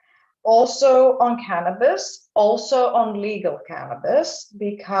movements, also on cannabis, also on legal cannabis,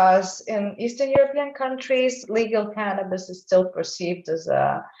 because in Eastern European countries, legal cannabis is still perceived as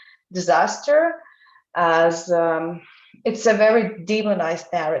a disaster, as it's a very demonized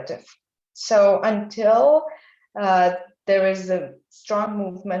narrative. So until there is a strong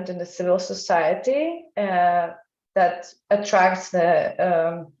movement in the civil society that attracts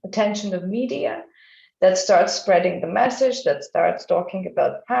the attention of media, that starts spreading the message, that starts talking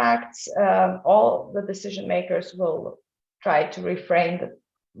about facts, all the decision makers will try to refrain,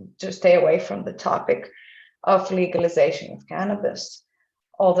 to stay away from the topic of legalization of cannabis,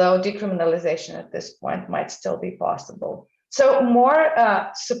 although decriminalization at this point might still be possible. So more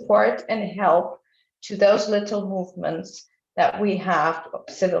support and help to those little movements that we have,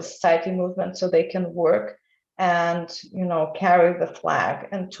 civil society movements, so they can work and carry the flag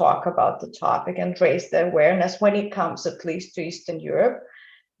and talk about the topic and raise the awareness when it comes at least to Eastern Europe,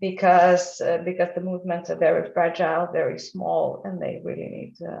 because the movements are very fragile, very small, and they really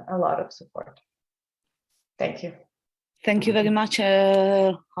need a lot of support. Thank you. Thank you very much,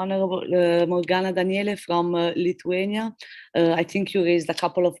 Honorable Morgana Daniele from Lithuania. I think you raised a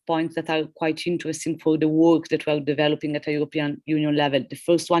couple of points that are quite interesting for the work that we're developing at a European Union level. The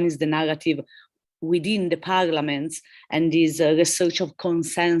first one is the narrative within the parliaments and this research of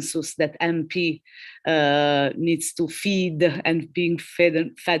consensus that MP needs to feed and being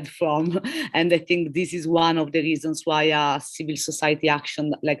fed from. And I think this is one of the reasons why civil society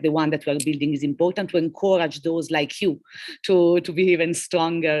action like the one that we're building is important, to encourage those like you to be even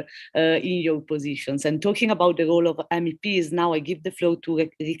stronger in your positions. And talking about the role of MEPs, now I give the floor to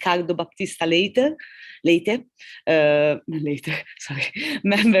Ricardo Baptista Leite,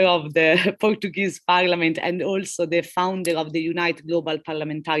 member of the Portuguese Parliament and also the founder of the UNITE Global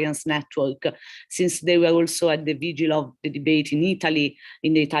Parliamentarians Network. Since they were also at the vigil of the debate in Italy,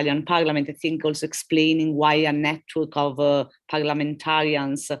 in the Italian Parliament, I think also explaining why a network of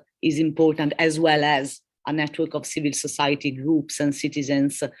parliamentarians is important, as well as a network of civil society groups and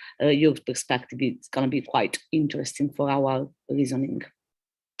citizens. Your perspective is going to be quite interesting for our reasoning.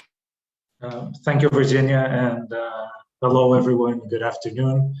 Thank you, Virginia, and hello, everyone. Good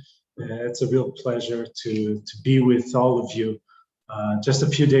afternoon. It's a real pleasure to be with all of you just a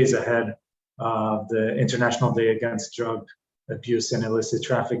few days ahead of the International Day Against Drug Abuse and Illicit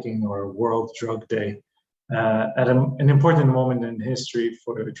Trafficking, or World Drug Day, at an important moment in history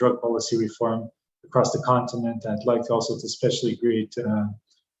for drug policy reform across the continent. I'd like also to especially greet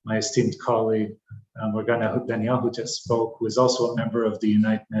my esteemed colleague, Morgana Daniele, who just spoke, who is also a member of the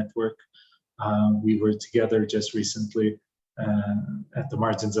UNITE Network. We were together just recently at the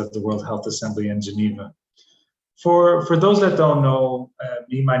margins of the World Health Assembly in Geneva. For those that don't know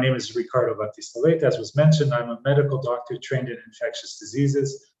me, my name is Ricardo Baptista Leite. As was mentioned, I'm a medical doctor trained in infectious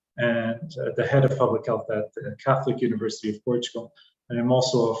diseases and the head of public health at the Catholic University of Portugal. And I'm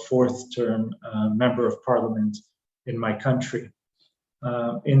also a fourth-term member of parliament in my country.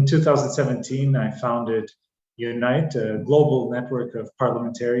 In 2017, I founded UNITE, a global network of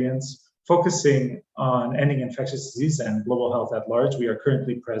parliamentarians focusing on ending infectious disease and global health at large. We are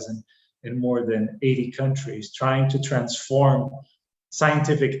currently present in more than 80 countries, trying to transform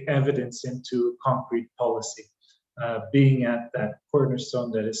scientific evidence into concrete policy. being at that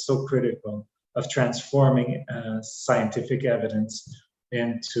cornerstone that is so critical of transforming scientific evidence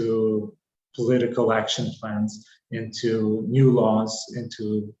into political action plans, into new laws,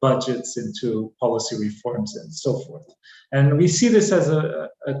 into budgets, into policy reforms, and so forth. And we see this as a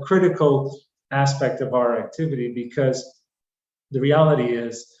critical aspect of our activity, because the reality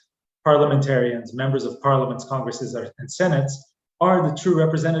is parliamentarians, members of parliaments, congresses, and senates are the true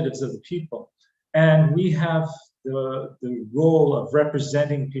representatives of the people. And we have the role of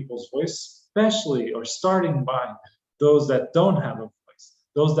representing people's voice, especially or starting by those that don't have a voice,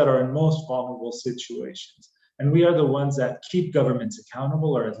 those that are in most vulnerable situations. And we are the ones that keep governments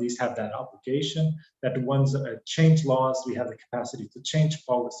accountable, or at least have that obligation, that the ones that change laws, we have the capacity to change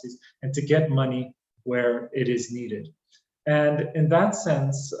policies and to get money where it is needed. And in that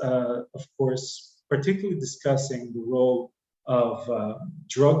sense, of course, particularly discussing the role of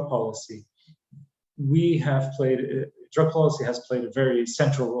drug policy, drug policy has played a very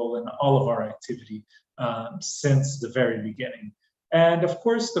central role in all of our activity since the very beginning. And of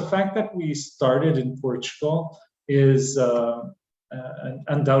course, the fact that we started in Portugal is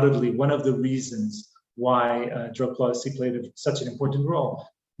undoubtedly one of the reasons why drug policy played such an important role.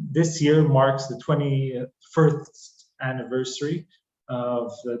 This year marks the 21st anniversary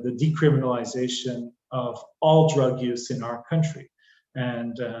of the decriminalization of all drug use in our country.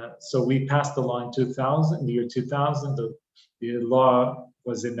 And so we passed the law in 2000, the year 2000. The law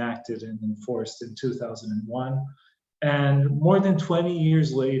was enacted and enforced in 2001. And more than 20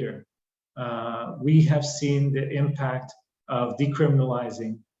 years later, we have seen the impact of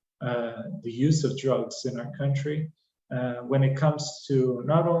decriminalizing the use of drugs in our country when it comes to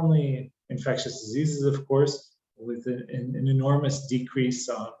not only infectious diseases, of course, with an enormous decrease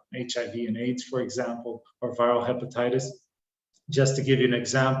on HIV and AIDS, for example, or viral hepatitis. Just to give you an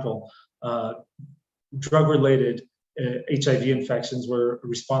example, drug-related HIV infections were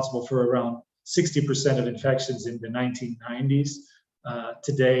responsible for around 60% of infections in the 1990s.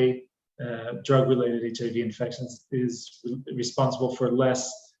 Today, drug-related HIV infections is responsible for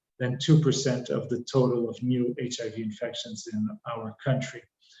less than 2% of the total of new HIV infections in our country.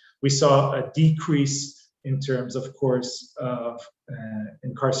 We saw a decrease in terms, of course, of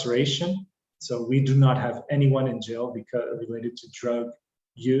incarceration. So we do not have anyone in jail related to drug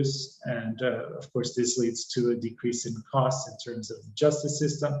use. And of course, this leads to a decrease in costs in terms of the justice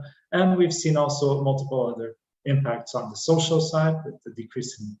system. And we've seen also multiple other impacts on the social side, with the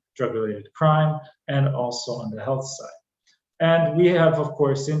decrease in drug-related crime, and also on the health side. And we have, of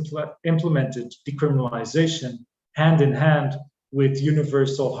course, implemented decriminalization hand in hand with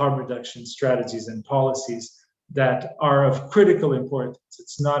universal harm reduction strategies and policies that are of critical importance.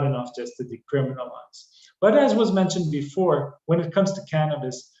 It's not enough just to decriminalize. But as was mentioned before, when it comes to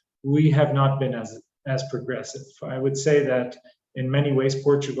cannabis, we have not been as progressive. I would say that in many ways,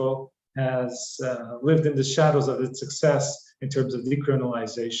 Portugal has lived in the shadows of its success in terms of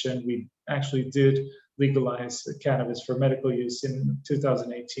decriminalization. We actually did legalize cannabis for medical use in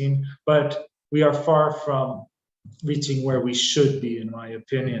 2018, but we are far from reaching where we should be, in my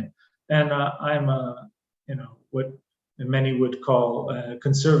opinion. And I'm what many would call a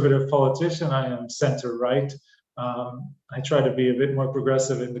conservative politician. I am center-right. I try to be a bit more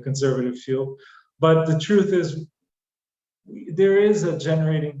progressive in the conservative field. But the truth is, there is a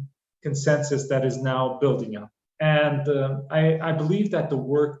generating consensus that is now building up. And I believe that the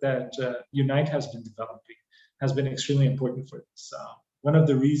work that UNITE has been developing has been extremely important for this. One of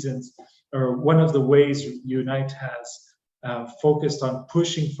the reasons, or one of the ways UNITE has focused on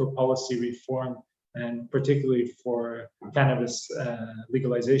pushing for policy reform, and particularly for cannabis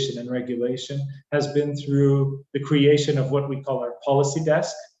legalization and regulation, has been through the creation of what we call our policy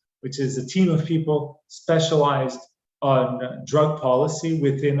desk, which is a team of people specialized on drug policy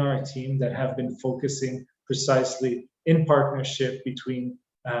within our team that have been focusing precisely in partnership between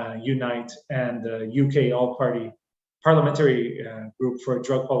UNITE and the UK all-party parliamentary group for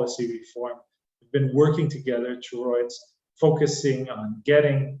drug policy reform. We've been working together towards focusing on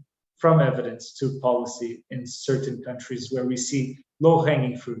getting from evidence to policy in certain countries where we see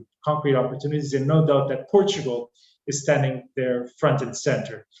low-hanging fruit, concrete opportunities, and no doubt that Portugal is standing there front and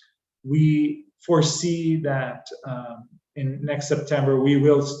center. We foresee that in next September, we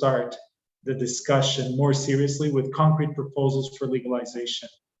will start the discussion more seriously with concrete proposals for legalization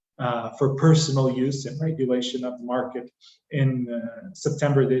for personal use and regulation of the market in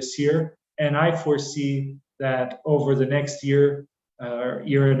September this year. And I foresee that over the next year,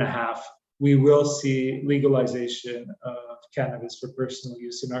 year and a half, we will see legalization of cannabis for personal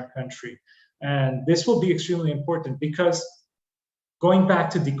use in our country. And this will be extremely important because going back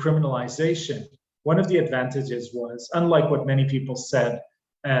to decriminalization, one of the advantages was, unlike what many people said,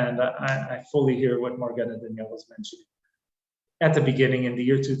 and I fully hear what Morgana Daniel was mentioning. At the beginning, in the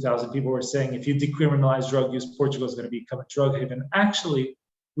year 2000, people were saying, if you decriminalize drug use, Portugal is going to become a drug haven. Actually,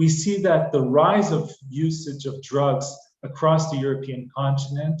 we see that the rise of usage of drugs across the European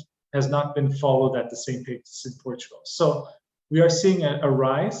continent has not been followed at the same pace in Portugal. So we are seeing a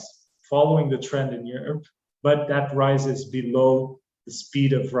rise following the trend in Europe, but that rise is below the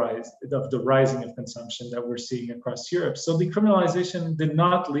speed of the rising of consumption that we're seeing across Europe. So decriminalization did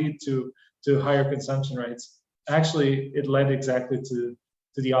not lead to higher consumption rates. Actually, it led exactly to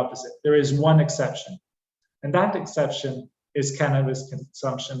the opposite. There is one exception, and that exception is cannabis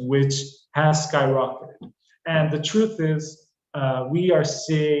consumption, which has skyrocketed. And the truth is, we are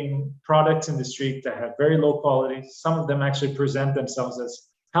seeing products in the street that have very low quality. Some of them actually present themselves as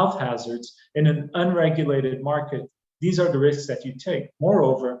health hazards in an unregulated market. These are the risks that you take.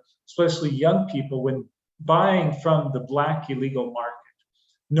 Moreover, especially young people, when buying from the black illegal market,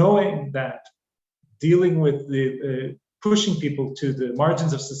 knowing that dealing with the pushing people to the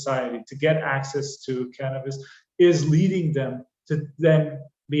margins of society to get access to cannabis is leading them to then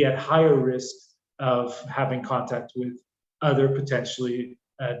be at higher risk of having contact with other potentially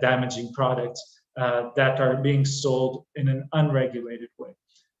damaging products that are being sold in an unregulated way.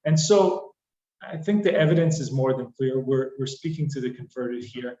 And so I think the evidence is more than clear. We're speaking to the converted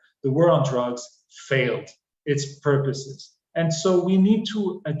here. The war on drugs failed its purposes. And so we need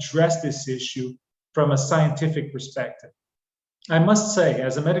to address this issue from a scientific perspective. I must say,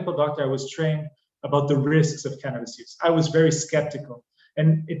 as a medical doctor, I was trained about the risks of cannabis use. I was very skeptical.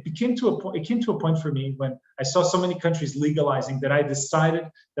 And it came to a point for me when I saw so many countries legalizing that I decided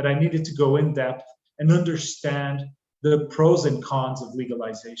that I needed to go in depth and understand the pros and cons of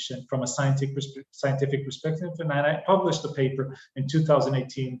legalization from a scientific perspective. And I published a paper in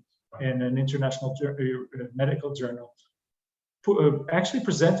 2018 in an international medical journal, actually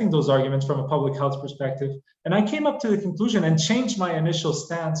presenting those arguments from a public health perspective. And I came up to the conclusion and changed my initial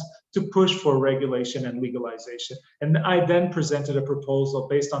stance to push for regulation and legalization. And I then presented a proposal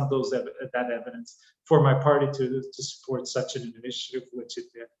based on that evidence for my party to support such an initiative, which it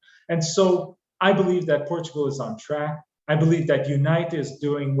did. And so I believe that Portugal is on track. I believe that UNITE is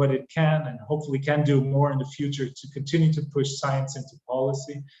doing what it can and hopefully can do more in the future to continue to push science into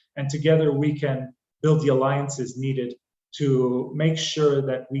policy. And together we can build the alliances needed to make sure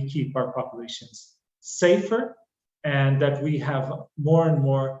that we keep our populations safer and that we have more and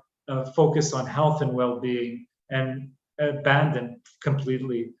more focus on health and well-being and abandon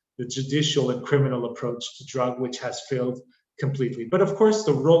completely the judicial and criminal approach to drug, which has failed completely. But of course,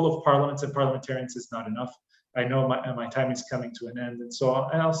 the role of parliaments and parliamentarians is not enough. I know my time is coming to an end. And so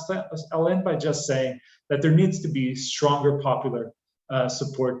I'll end by just saying that there needs to be stronger popular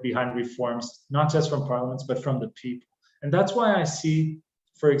support behind reforms, not just from parliaments, but from the people. And that's why I see,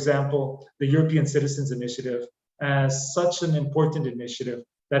 for example, the European Citizens Initiative as such an important initiative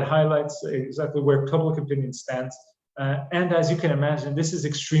that highlights exactly where public opinion stands. And as you can imagine, this is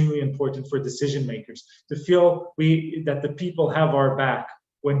extremely important for decision makers to feel that the people have our back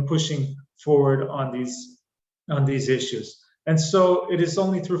when pushing forward on these issues. And so it is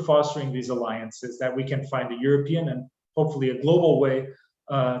only through fostering these alliances that we can find a European and hopefully a global way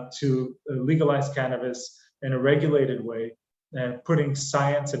to legalize cannabis in a regulated way, putting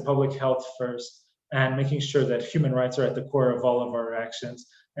science and public health first, and making sure that human rights are at the core of all of our actions.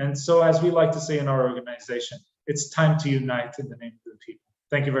 And so, as we like to say in our organization, it's time to unite in the name of the people.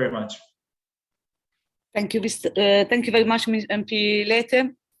 Thank you very much. Thank you, thank you very much, MP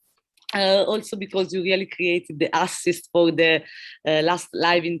Lete. Also because you really created the assist for the last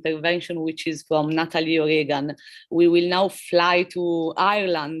live intervention, which is from Natalie O'Regan. We will now fly to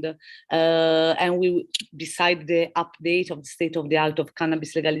Ireland and beside the update of the state of the art of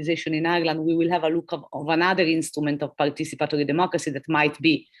cannabis legalization in Ireland, we will have a look of another instrument of participatory democracy that might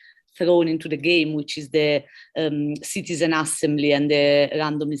be thrown into the game, which is the citizen assembly and the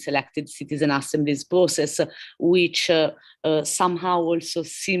randomly selected citizen assemblies process, which somehow also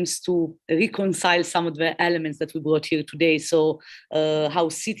seems to reconcile some of the elements that we brought here today. So how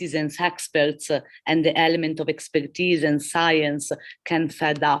citizens, experts, and the element of expertise and science can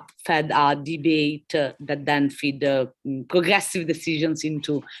fed a debate that then feed progressive decisions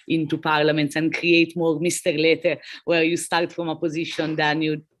into parliaments and create more Mr. Lete, where you start from a position, then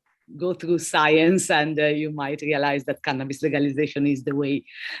you go through science and you might realize that cannabis legalization is the way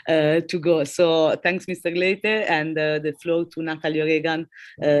to go. So thanks, Mr. Lete, and the floor to Natalie O'Regan,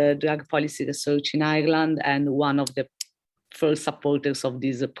 drug policy research in Ireland, and one of the first supporters of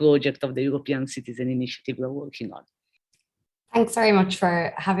this project of the European Citizen Initiative we're working on. Thanks very much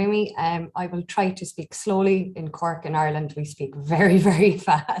for having me. I will try to speak slowly. In Cork in Ireland, we speak very, very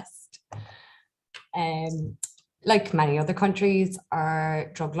fast. Like many other countries, our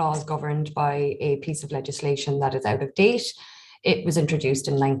drug law is governed by a piece of legislation that is out of date. It was introduced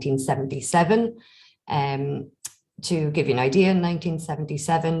in 1977. To give you an idea, in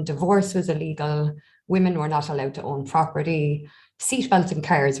 1977, divorce was illegal, women were not allowed to own property, seatbelts in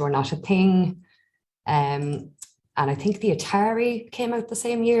cars were not a thing. And I think the Atari came out the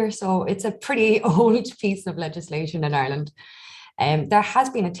same year, so it's a pretty old piece of legislation in Ireland. There has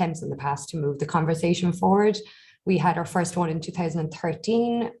been attempts in the past to move the conversation forward. We had our first one in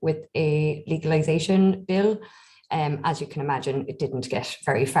 2013 with a legalization bill. As you can imagine, it didn't get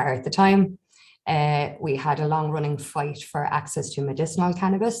very far at the time. We had a long-running fight for access to medicinal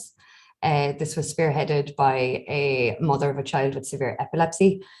cannabis. This was spearheaded by a mother of a child with severe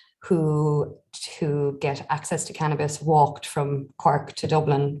epilepsy who, to get access to cannabis, walked from Cork to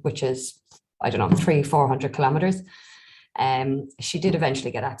Dublin, which is, I don't know, 300-400 kilometers. She did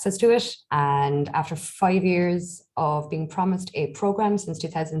eventually get access to it. And after 5 years of being promised a program since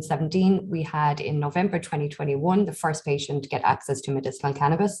 2017, we had in November 2021, the first patient to get access to medicinal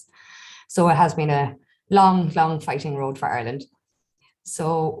cannabis. So it has been a long, long fighting road for Ireland.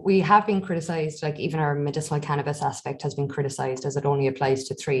 So we have been criticised, like even our medicinal cannabis aspect has been criticised as it only applies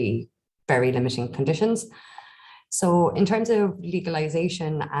to 3 very limiting conditions. So in terms of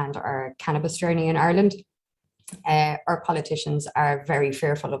legalisation and our cannabis journey in Ireland, our politicians are very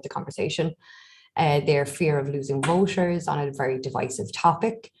fearful of the conversation. Their fear of losing voters on a very divisive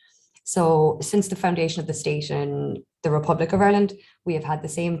topic. So since the foundation of the state in the Republic of Ireland, we have had the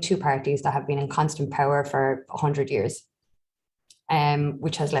same 2 parties that have been in constant power for 100 years,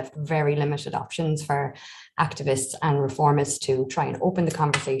 which has left very limited options for activists and reformists to try and open the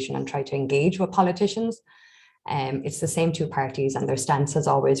conversation and try to engage with politicians. It's the same 2 parties and their stance has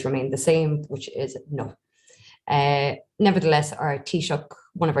always remained the same, which is no. Nevertheless, our Taoiseach,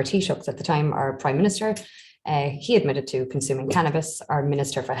 one of our Taoiseachs at the time, our Prime Minister, he admitted to consuming cannabis. Our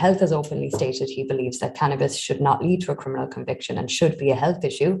Minister for Health has openly stated he believes that cannabis should not lead to a criminal conviction and should be a health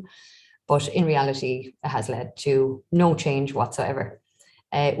issue. But in reality, it has led to no change whatsoever.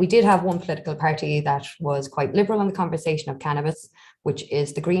 We did have one political party that was quite liberal on the conversation of cannabis, which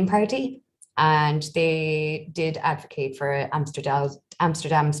is the Green Party. And they did advocate for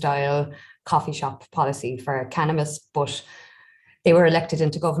Amsterdam-style coffee shop policy for cannabis, but they were elected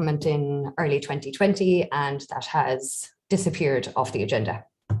into government in early 2020 and that has disappeared off the agenda.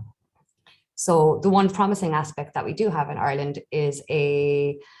 So the one promising aspect that we do have in Ireland is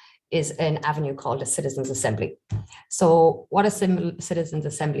an avenue called a Citizens' Assembly. So what a Citizens'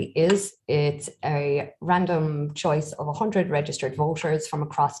 Assembly is, it's a random choice of 100 registered voters from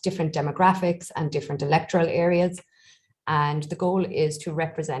across different demographics and different electoral areas. And the goal is to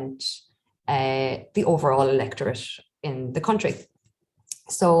represent the overall electorate in the country.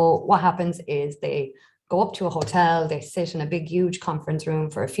 So what happens is they go up to a hotel, they sit in a big, huge conference room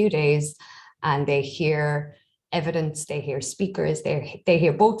for a few days, and they hear evidence, they hear speakers, they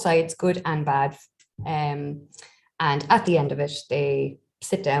hear both sides, good and bad. And at the end of it, they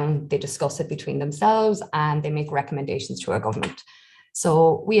sit down, they discuss it between themselves, and they make recommendations to our government.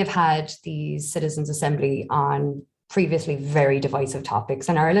 So we have had the Citizens' Assembly on previously very divisive topics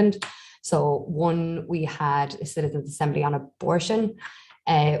in Ireland. So one, we had a Citizens' Assembly on abortion.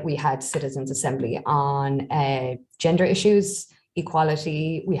 We had Citizens' Assembly on gender issues,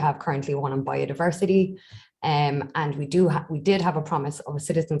 equality. We have currently one on biodiversity. And we did have a promise of a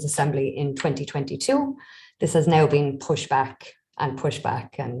Citizens' Assembly in 2022. This has now been pushed back. And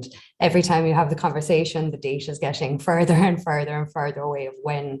every time you have the conversation, the date is getting further and further and further away of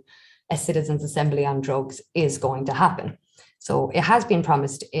when a Citizens' Assembly on drugs is going to happen. So it has been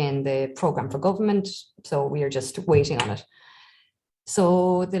promised in the programme for government, so we are just waiting on it.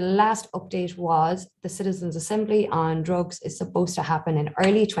 So the last update was the Citizens' Assembly on drugs is supposed to happen in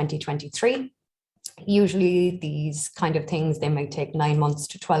early 2023. Usually these kind of things, they might take 9 months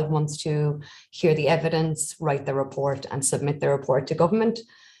to 12 months to hear the evidence, write the report and submit the report to government.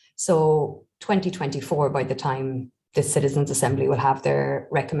 So 2024, by the time the Citizens' Assembly will have their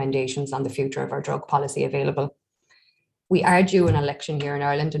recommendations on the future of our drug policy available. We are due an election here in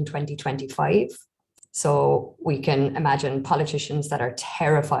Ireland in 2025. So we can imagine politicians that are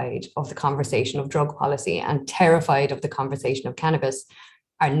terrified of the conversation of drug policy and terrified of the conversation of cannabis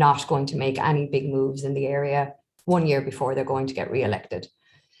are not going to make any big moves in the area 1 year before they're going to get re-elected.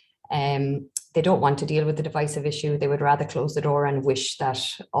 They don't want to deal with the divisive issue. They would rather close the door and wish that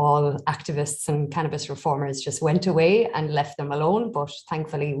all activists and cannabis reformers just went away and left them alone, but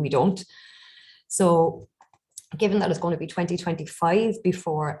thankfully we don't. So given that it's going to be 2025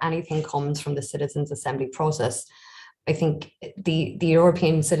 before anything comes from the Citizens' Assembly process, I think the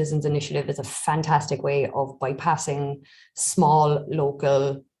European Citizens Initiative is a fantastic way of bypassing small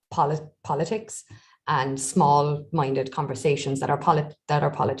local politics and small-minded conversations that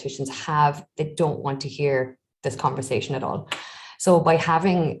our politicians have. They don't want to hear this conversation at all. So by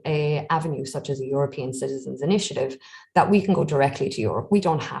having an avenue such as a European Citizens Initiative, that we can go directly to Europe, we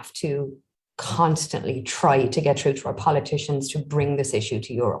don't have to constantly try to get through to our politicians to bring this issue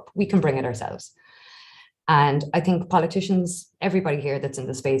to Europe. We can bring it ourselves. And I think politicians, everybody here that's in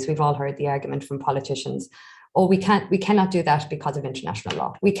the space, we've all heard the argument from politicians, oh, we cannot do that because of international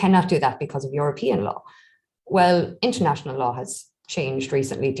law. We cannot do that because of European law. Well, international law has changed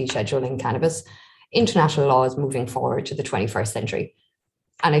recently, descheduling cannabis. International law is moving forward to the 21st century.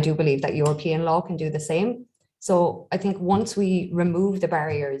 And I do believe that European law can do the same. So I think once we remove the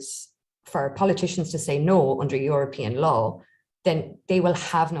barriers for politicians to say no under European law, then they will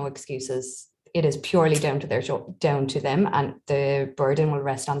have no excuses. It is purely down to them, and the burden will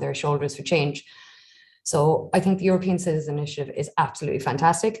rest on their shoulders for change. So I think the European Citizens Initiative is absolutely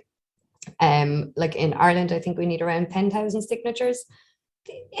fantastic. Like in Ireland, I think we need around 10,000 signatures.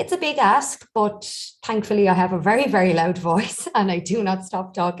 It's a big ask, but thankfully I have a very, very loud voice and I do not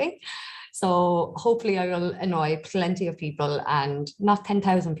stop talking. So hopefully I will annoy plenty of people, and not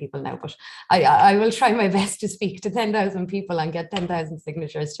 10,000 people now, but I will try my best to speak to 10,000 people and get 10,000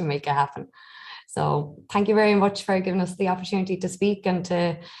 signatures to make it happen. So thank you very much for giving us the opportunity to speak and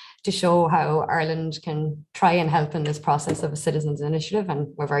to show how Ireland can try and help in this process of a citizens' initiative.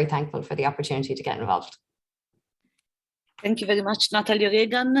 And we're very thankful for the opportunity to get involved. Thank you very much, Natalie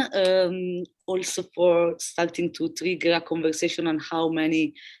Reagan, also for starting to trigger a conversation on how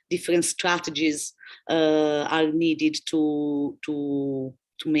many different strategies are needed to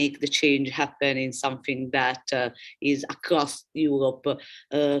make the change happen in something that is across Europe,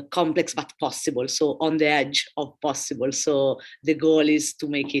 complex but possible. So on the edge of possible. So the goal is to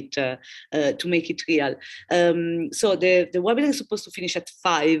make it real. So the webinar is supposed to finish at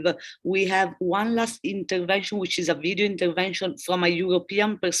 5. We have one last intervention, which is a video intervention from a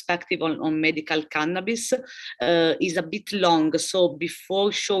European perspective on medical cannabis. Is a bit long. So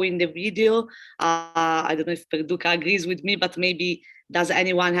before showing the video, I don't know if Perduca agrees with me, but maybe does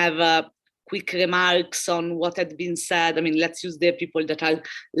anyone have quick remarks on what had been said? I mean, let's use the people that are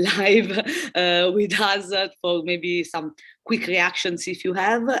live with us for maybe some quick reactions if you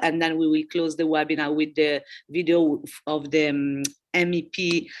have, and then we will close the webinar with the video of the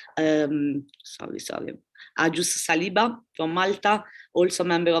MEP, Ajus Saliba from Malta, also a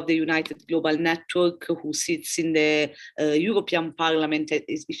member of the UNITE Global Network, who sits in the European Parliament,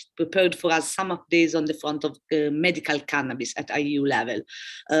 is prepared for us some updates on the front of medical cannabis at EU level.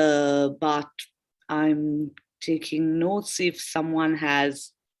 But I'm taking notes if someone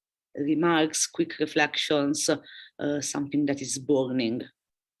has remarks, quick reflections, something that is burning.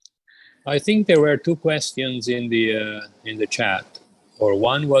 I think there were 2 questions in the chat, or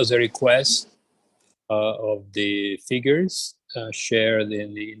one was a request of the figures shared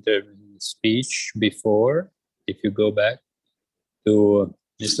in the speech before, if you go back to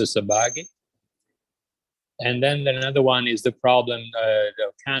Mr. Sabaghi. And then another one is the problem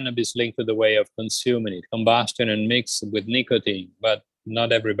of cannabis linked to the way of consuming it, combustion and mix with nicotine, but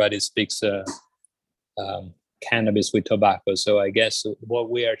not everybody speaks cannabis with tobacco. So I guess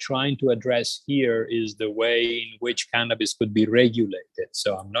what we are trying to address here is the way in which cannabis could be regulated.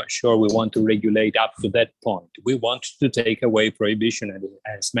 So I'm not sure we want to regulate up to that point. We want to take away prohibition,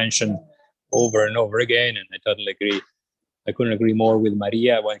 as mentioned over and over again. And I totally agree. I couldn't agree more with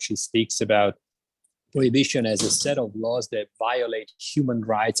Maria when she speaks about prohibition as a set of laws that violate human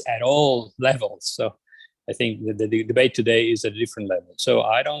rights at all levels. So I think the debate today is at a different level. So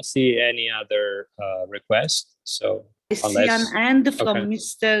I don't see any other request. So I see an hand from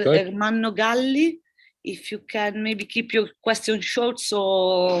Mr. Ermanno Galli. If you can maybe keep your question short,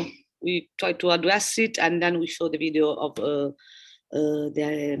 so we try to address it, and then we show the video of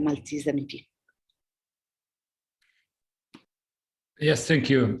the Maltese MEP. Yes, thank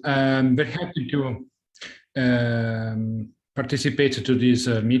you. I'm very happy to participate to this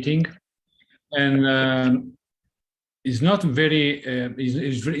meeting. And it's not very,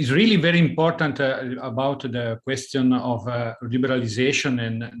 it's really very important about the question of liberalization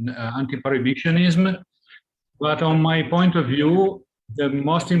and anti-prohibitionism. But on my point of view, the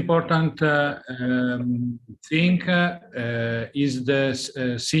most important thing is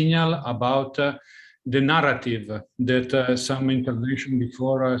the signal about the narrative that some intervention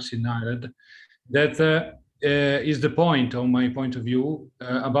before signaled, that is the point, on my point of view,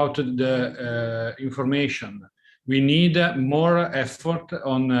 about the information. we need more effort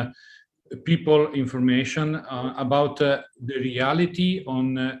on people information about the reality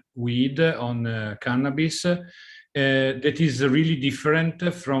on weed, on cannabis, that is really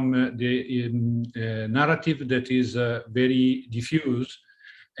different from the narrative that is very diffuse,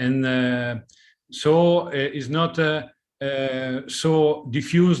 and so is not so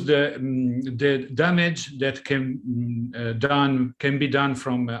diffuse the damage that can be done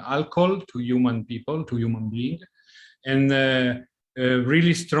from alcohol to human people, to human beings, and a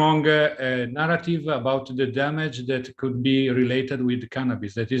really strong narrative about the damage that could be related with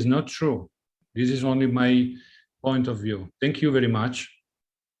cannabis. That is not true. This is only my point of view. Thank you very much.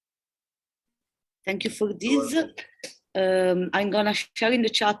 Thank you for this. I'm gonna share in the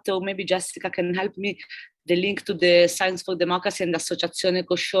chat, or maybe Jessica can help me, the link to the Science for Democracy and Associazione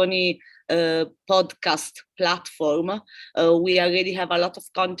Coscioni podcast platform. We already have a lot of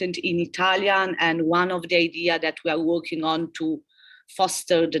content in Italian, and one of the ideas that we are working on to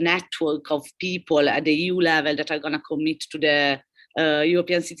foster the network of people at the EU level that are going to commit to the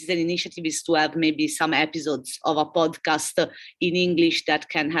European Citizen Initiative is to have maybe some episodes of a podcast in English that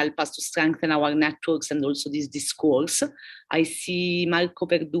can help us to strengthen our networks and also this discourse. I see Marco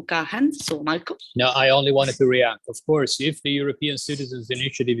Perduca hands. So Marco? No, I only wanted to react. Of course, if the European Citizens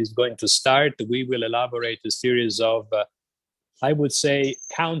Initiative is going to start, we will elaborate a series of I would say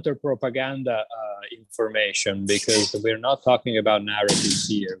counter-propaganda information, because we're not talking about narratives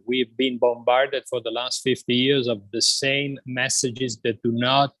here. We've been bombarded for the last 50 years of the same messages that do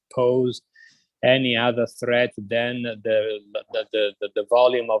not pose any other threat than the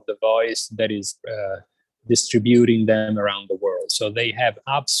volume of the voice that is distributing them around the world. So they have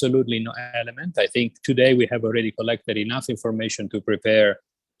absolutely no element. I think today we have already collected enough information to prepare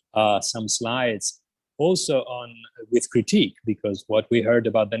some slides also on with critique, because what we heard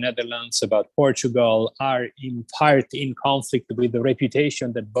about the Netherlands, about Portugal, are in part in conflict with the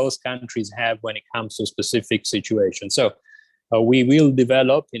reputation that both countries have when it comes to specific situations. So we will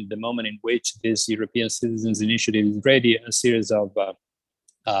develop, in the moment in which this European Citizens Initiative is ready, a series of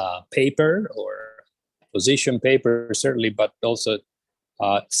paper or position paper, certainly, but also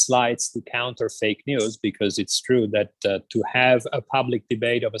slides to counter fake news, because it's true that to have a public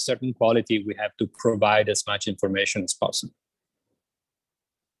debate of a certain quality, we have to provide as much information as possible.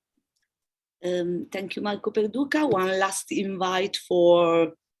 Thank you, Marco Perduca. One last invite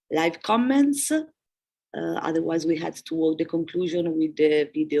for live comments. Otherwise, we had to work the conclusion with the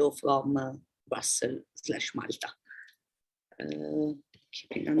video from Brussels/Malta.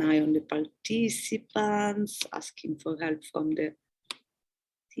 Keeping an eye on the participants, asking for help from the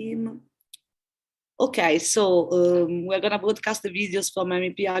team. Okay, so we're going to broadcast the videos from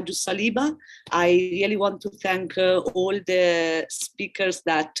MEP Aju Saliba. I really want to thank all the speakers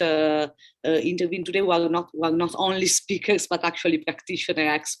that intervened today, who are not only speakers, but actually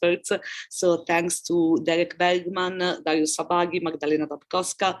practitioner experts. So thanks to Derek Bergman, Dario Sabaghi, Magdalena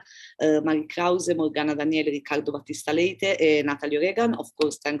Dabkowska, Marie Krause, Morgana Daniele, Riccardo Battista Leite, and Natalie Regan. Of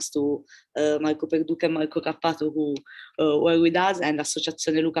course, thanks to Marco Perduca and Marco Cappato, who were with us, and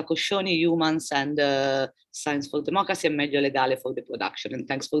Associazione Luca Coscioni, Eumans, and Science for Democracy, and Legal Legale for the production. And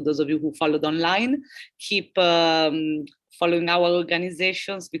thanks for those of you who followed online. Keep following our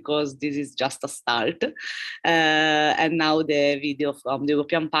organizations, because this is just a start. And now the video from the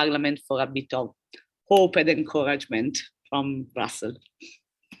European Parliament for a bit of hope and encouragement from Brussels.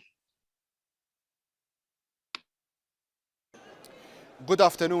 Good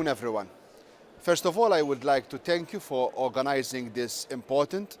afternoon, everyone. First of all, I would like to thank you for organizing this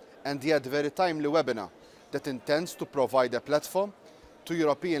important and yet very timely webinar that intends to provide a platform to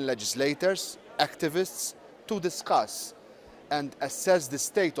European legislators, activists, to discuss and assess the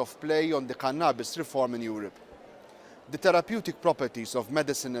state of play on the cannabis reform in Europe. The therapeutic properties of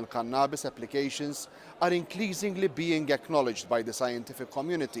medicinal cannabis applications are increasingly being acknowledged by the scientific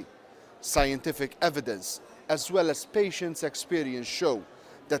community. Scientific evidence, as well as patients' experience, show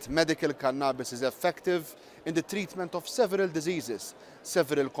that medical cannabis is effective in the treatment of several diseases,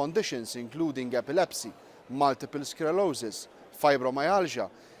 several conditions including epilepsy, multiple sclerosis, fibromyalgia,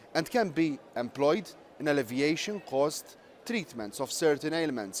 and can be employed in alleviation caused treatments of certain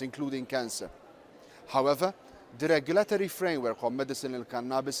ailments, including cancer. However, the regulatory framework of medicinal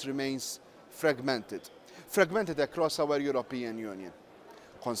cannabis remains fragmented across our European Union.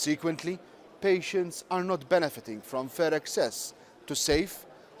 Consequently, patients are not benefiting from fair access to safe,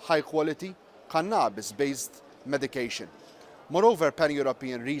 high-quality, cannabis-based medication. Moreover,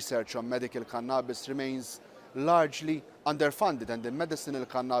 pan-European research on medical cannabis remains largely underfunded, and the medicinal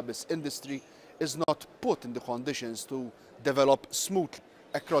cannabis industry is not put in the conditions to develop smoothly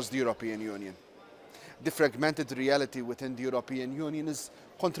across the European Union. The fragmented reality within the European Union is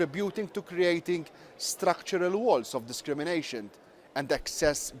contributing to creating structural walls of discrimination and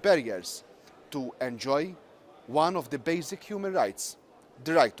access barriers to enjoy one of the basic human rights,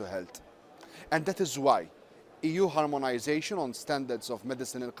 the right to health. And that is why EU harmonization on standards of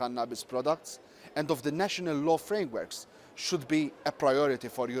medicinal cannabis products and of the national law frameworks should be a priority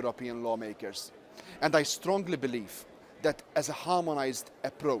for European lawmakers. And I strongly believe that as a harmonized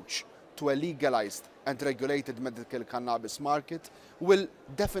approach to a legalized and regulated medical cannabis market will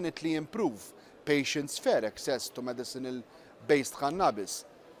definitely improve patients' fair access to medicinal-based cannabis.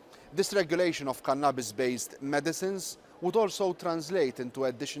 This regulation of cannabis-based medicines would also translate into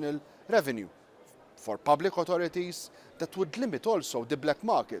additional revenue for public authorities that would limit also the black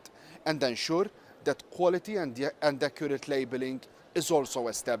market and ensure that quality and accurate labeling is also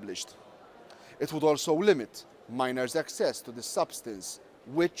established. It would also limit minors' access to the substance,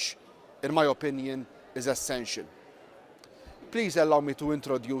 which, in my opinion, is essential. Please allow me to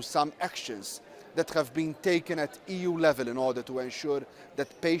introduce some actions that have been taken at EU level in order to ensure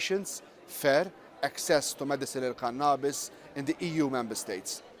that patients fair access to medicinal cannabis in the EU member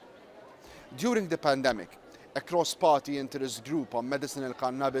states. During the pandemic, a cross-party interest group on medicinal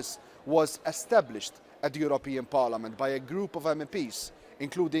cannabis was established at the European Parliament by a group of MEPs,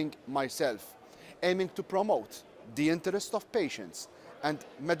 including myself, aiming to promote the interest of patients and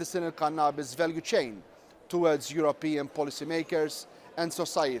medicinal cannabis value chain towards European policymakers and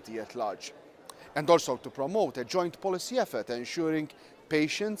society at large, and also to promote a joint policy effort ensuring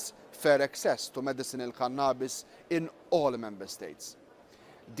patients fair access to medicinal cannabis in all member states.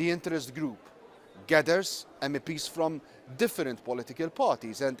 The interest group gathers MEPs from different political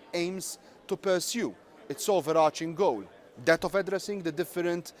parties and aims to pursue its overarching goal, that of addressing the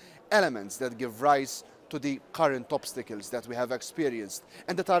different elements that give rise to the current obstacles that we have experienced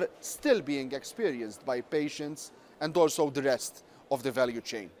and that are still being experienced by patients and also the rest of the value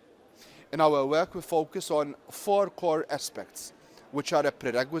chain. In our work, we focus on 4 core aspects, which are a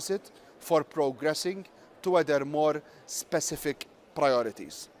prerequisite for progressing toward their more specific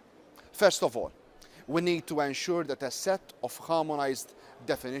priorities. First of all, we need to ensure that a set of harmonized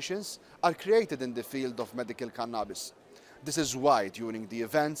definitions are created in the field of medical cannabis. This is why, during the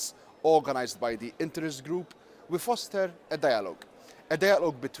events organized by the interest group, we foster a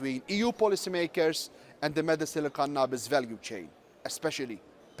dialogue between EU policymakers and the medicinal cannabis value chain, especially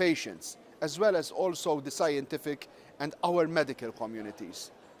patients, as well as also the scientific and our medical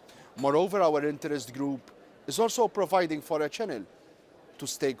communities. Moreover, our interest group is also providing for a channel to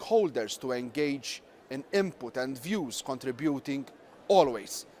stakeholders to engage in input and views, contributing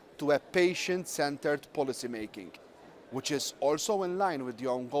always to a patient-centered policymaking, which is also in line with the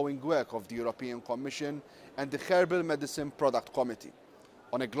ongoing work of the European Commission and the Herbal Medicine Product Committee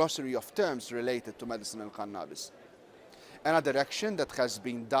on a glossary of terms related to medicinal cannabis. Another action that has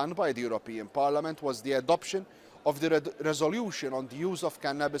been done by the European Parliament was the adoption of the resolution on the use of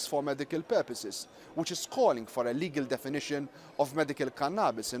cannabis for medical purposes, which is calling for a legal definition of medical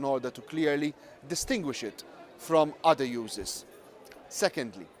cannabis in order to clearly distinguish it from other uses.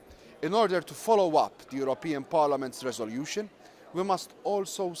 Secondly, in order to follow up the European Parliament's resolution, we must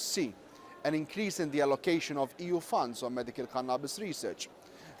also see an increase in the allocation of EU funds on medical cannabis research.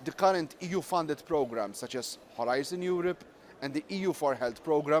 The current EU-funded programs, such as Horizon Europe and the EU for Health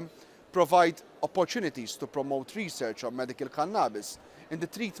programme, provide opportunities to promote research on medical cannabis in the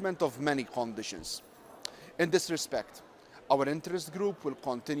treatment of many conditions. In this respect, our interest group will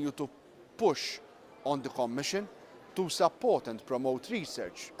continue to push on the Commission to support and promote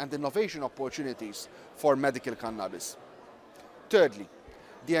research and innovation opportunities for medical cannabis. Thirdly,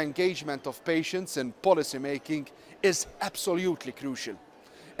 the engagement of patients in policy making is absolutely crucial.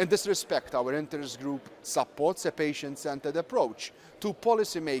 In this respect, our interest group supports a patient-centered approach to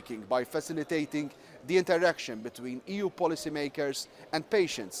policy making by facilitating the interaction between EU policymakers and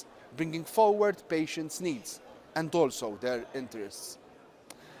patients, bringing forward patients' needs and also their interests.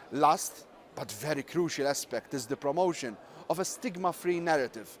 Last but very crucial aspect is the promotion of a stigma-free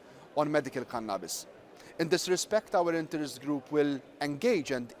narrative on medical cannabis. In this respect, our interest group will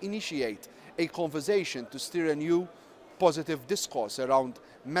engage and initiate a conversation to steer a new positive discourse around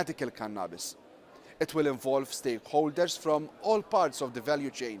medical cannabis. It will involve stakeholders from all parts of the value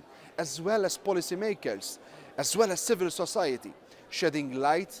chain, as well as policymakers, as well as civil society, shedding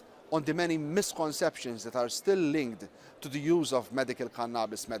light on the many misconceptions that are still linked to the use of medical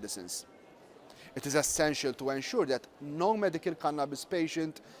cannabis medicines. It is essential to ensure that no medical cannabis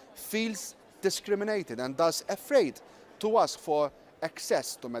patient feels discriminated and thus afraid to ask for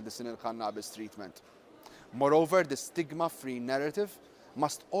access to medicinal cannabis treatment. Moreover, the stigma-free narrative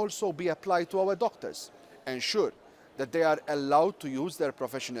must also be applied to our doctors. Ensure that they are allowed to use their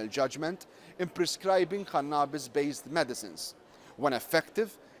professional judgment in prescribing cannabis-based medicines. When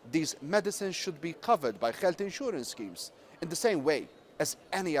effective, these medicines should be covered by health insurance schemes in the same way as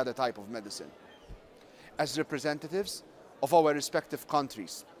any other type of medicine. As representatives of our respective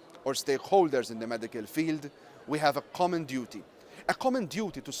countries or stakeholders in the medical field, we have a common duty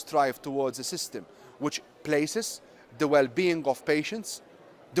to strive towards a system which places the well-being of patients,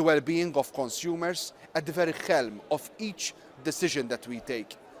 the well-being of consumers at the very helm of each decision that we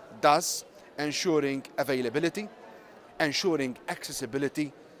take, thus ensuring availability, ensuring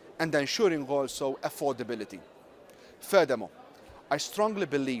accessibility, and ensuring also affordability. Furthermore, I strongly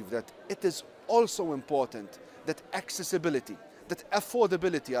believe that it is also important that accessibility, that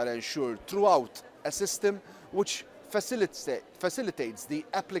affordability are ensured throughout a system which facilitates the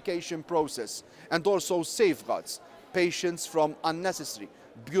application process and also safeguards patients from unnecessary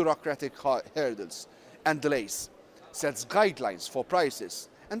bureaucratic hurdles and delays, sets guidelines for prices,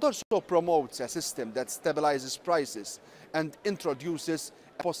 and also promotes a system that stabilizes prices and introduces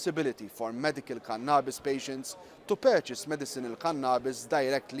a possibility for medical cannabis patients to purchase medicinal cannabis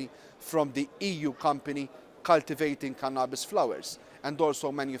directly from the EU company cultivating cannabis flowers and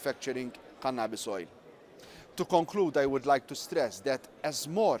also manufacturing cannabis oil. To conclude, I would like to stress that as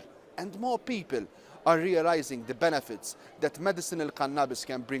more and more people are realizing the benefits that medicinal cannabis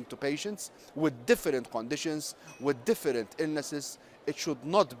can bring to patients with different conditions, with different illnesses, it should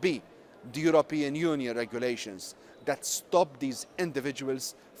not be the European Union regulations that stop these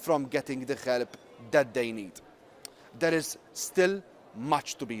individuals from getting the help that they need. There is still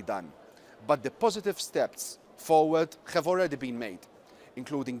much to be done, but the positive steps forward have already been made,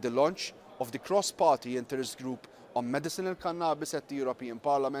 including the launch of the cross-party interest group on medicinal cannabis at the European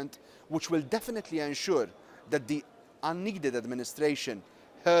Parliament, which will definitely ensure that the unneeded administration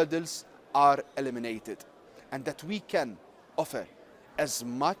hurdles are eliminated and that we can offer as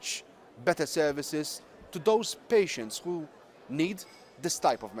much better services to those patients who need this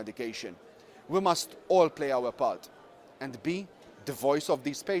type of medication. We must all play our part and be the voice of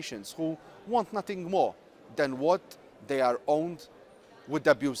these patients who want nothing more than what they are owned with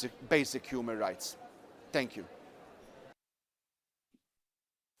their basic human rights. Thank you.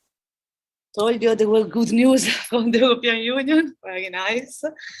 Told you there were good news from the European Union. Very nice.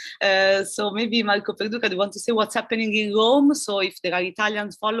 So maybe Marco Perduca, do you want to say what's happening in Rome? So if there are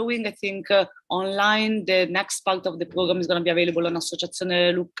Italians following, I think online, the next part of the program is going to be available on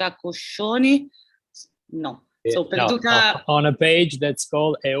Associazione Luca Coscioni. No. So Perduca... No, on a page that's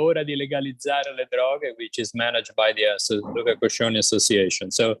called È ora di legalizzare le droghe, which is managed by the Luca Coscioni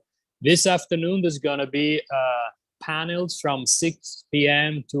Association. So this afternoon, there's going to be panels from 6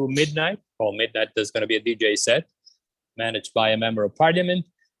 p.m. to midnight. Well, midnight, there's going to be a DJ set managed by a member of parliament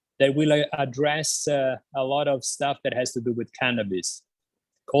that will address a lot of stuff that has to do with cannabis.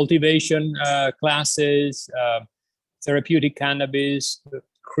 Cultivation classes, therapeutic cannabis,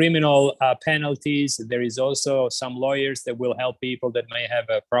 criminal penalties. There is also some lawyers that will help people that may have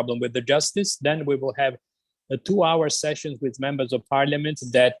a problem with the justice. Then we will have a 2-hour session with members of parliament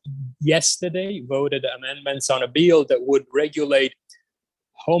that yesterday voted amendments on a bill that would regulate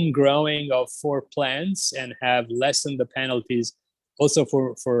home growing of 4 plants and have lessened the penalties also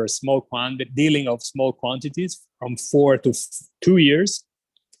for small dealing of small quantities from 4 to 2 years,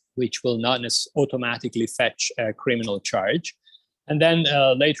 which will not automatically fetch a criminal charge. And then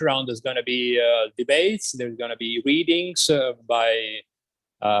later on, there's going to be debates. There's going to be readings by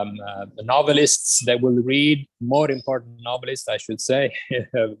novelists that will read, more important novelists, I should say,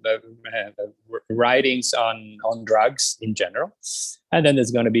 writings on drugs in general. And then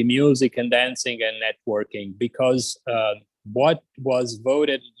there's going to be music and dancing and networking, because what was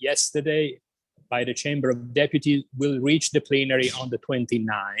voted yesterday by the Chamber of Deputies will reach the plenary on the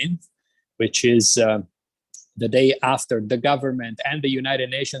 29th, which is the day after the government and the United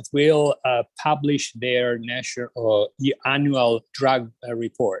Nations will publish their annual drug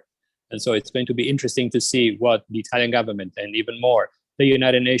report. And so it's going to be interesting to see what the Italian government and even more the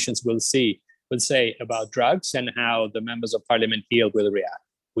United Nations will say about drugs and how the members of parliament here will react.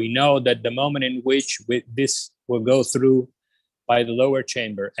 We know that the moment in which this will go through by the lower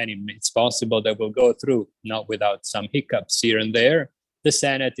chamber, and it's possible that we'll go through, not without some hiccups here and there. The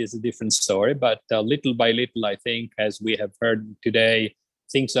Senate is a different story, but little by little, I think, as we have heard today,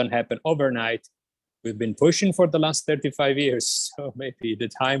 things don't happen overnight. We've been pushing for the last 35 years, so maybe the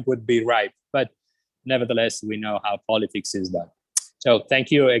time would be ripe. But nevertheless, we know how politics is done. So thank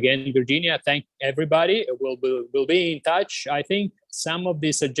you again, Virginia. Thank everybody. We'll be in touch. I think some of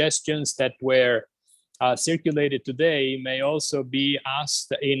the suggestions that were circulated today may also be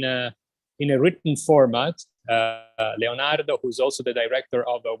asked in a written format. Leonardo, who's also the director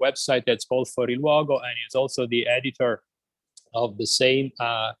of a website that's called Fuori Luogo, and is also the editor of the same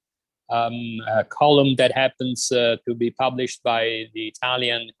column that happens to be published by the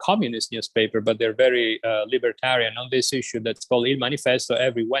Italian communist newspaper, but they're very libertarian on this issue, that's called Il Manifesto,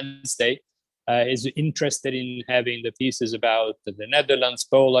 every Wednesday. Is interested in having the pieces about the Netherlands,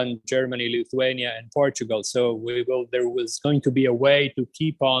 Poland, Germany, Lithuania, and Portugal. So there was going to be a way to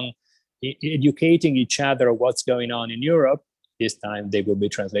keep on educating each other of what's going on in Europe. This time they will be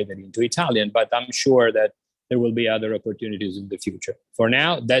translated into Italian, but I'm sure that there will be other opportunities in the future. For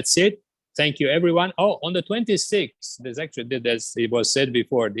now, that's it. Thank you, everyone. Oh, on the 26th, there's actually, as it was said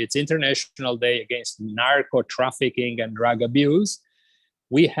before, it's International Day Against Narco Trafficking and Drug Abuse.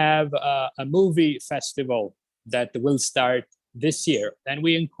 We have a movie festival that will start this year, and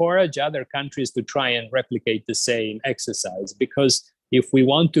we encourage other countries to try and replicate the same exercise, because if we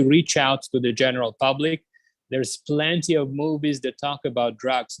want to reach out to the general public, there's plenty of movies that talk about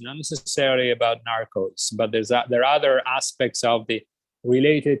drugs, not necessarily about narcos, but there are other aspects of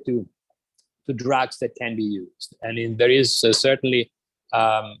related to drugs that can be used. And there is certainly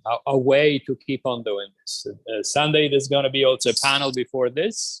a way to keep on doing this. Sunday, there's going to be also a panel before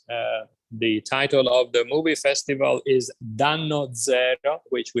this. The title of the movie festival is Danno Zero,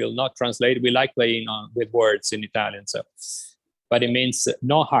 which we'll not translate. We like playing with words in Italian, but it means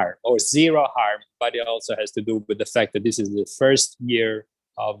no harm or zero harm. But it also has to do with the fact that this is the first year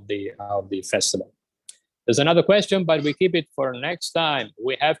of the festival. There's another question, but we keep it for next time.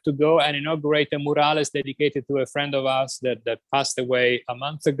 We have to go and inaugurate a murales dedicated to a friend of ours that passed away a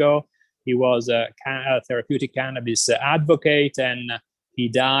month ago. He was a therapeutic cannabis advocate, and he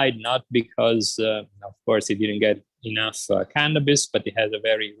died not because, of course, he didn't get enough cannabis, but he has a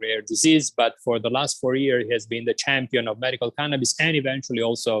very rare disease. But for the last 4 years, he has been the champion of medical cannabis and eventually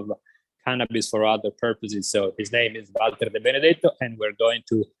also of cannabis for other purposes. So his name is Walter De Benedetto, and we're going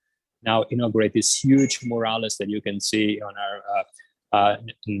to now inaugurate this huge murales that you can see on our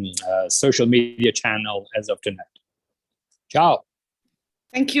social media channel as of tonight. Ciao.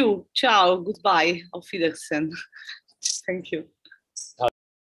 Thank you. Ciao. Goodbye. Auf Wiedersehen. Thank you.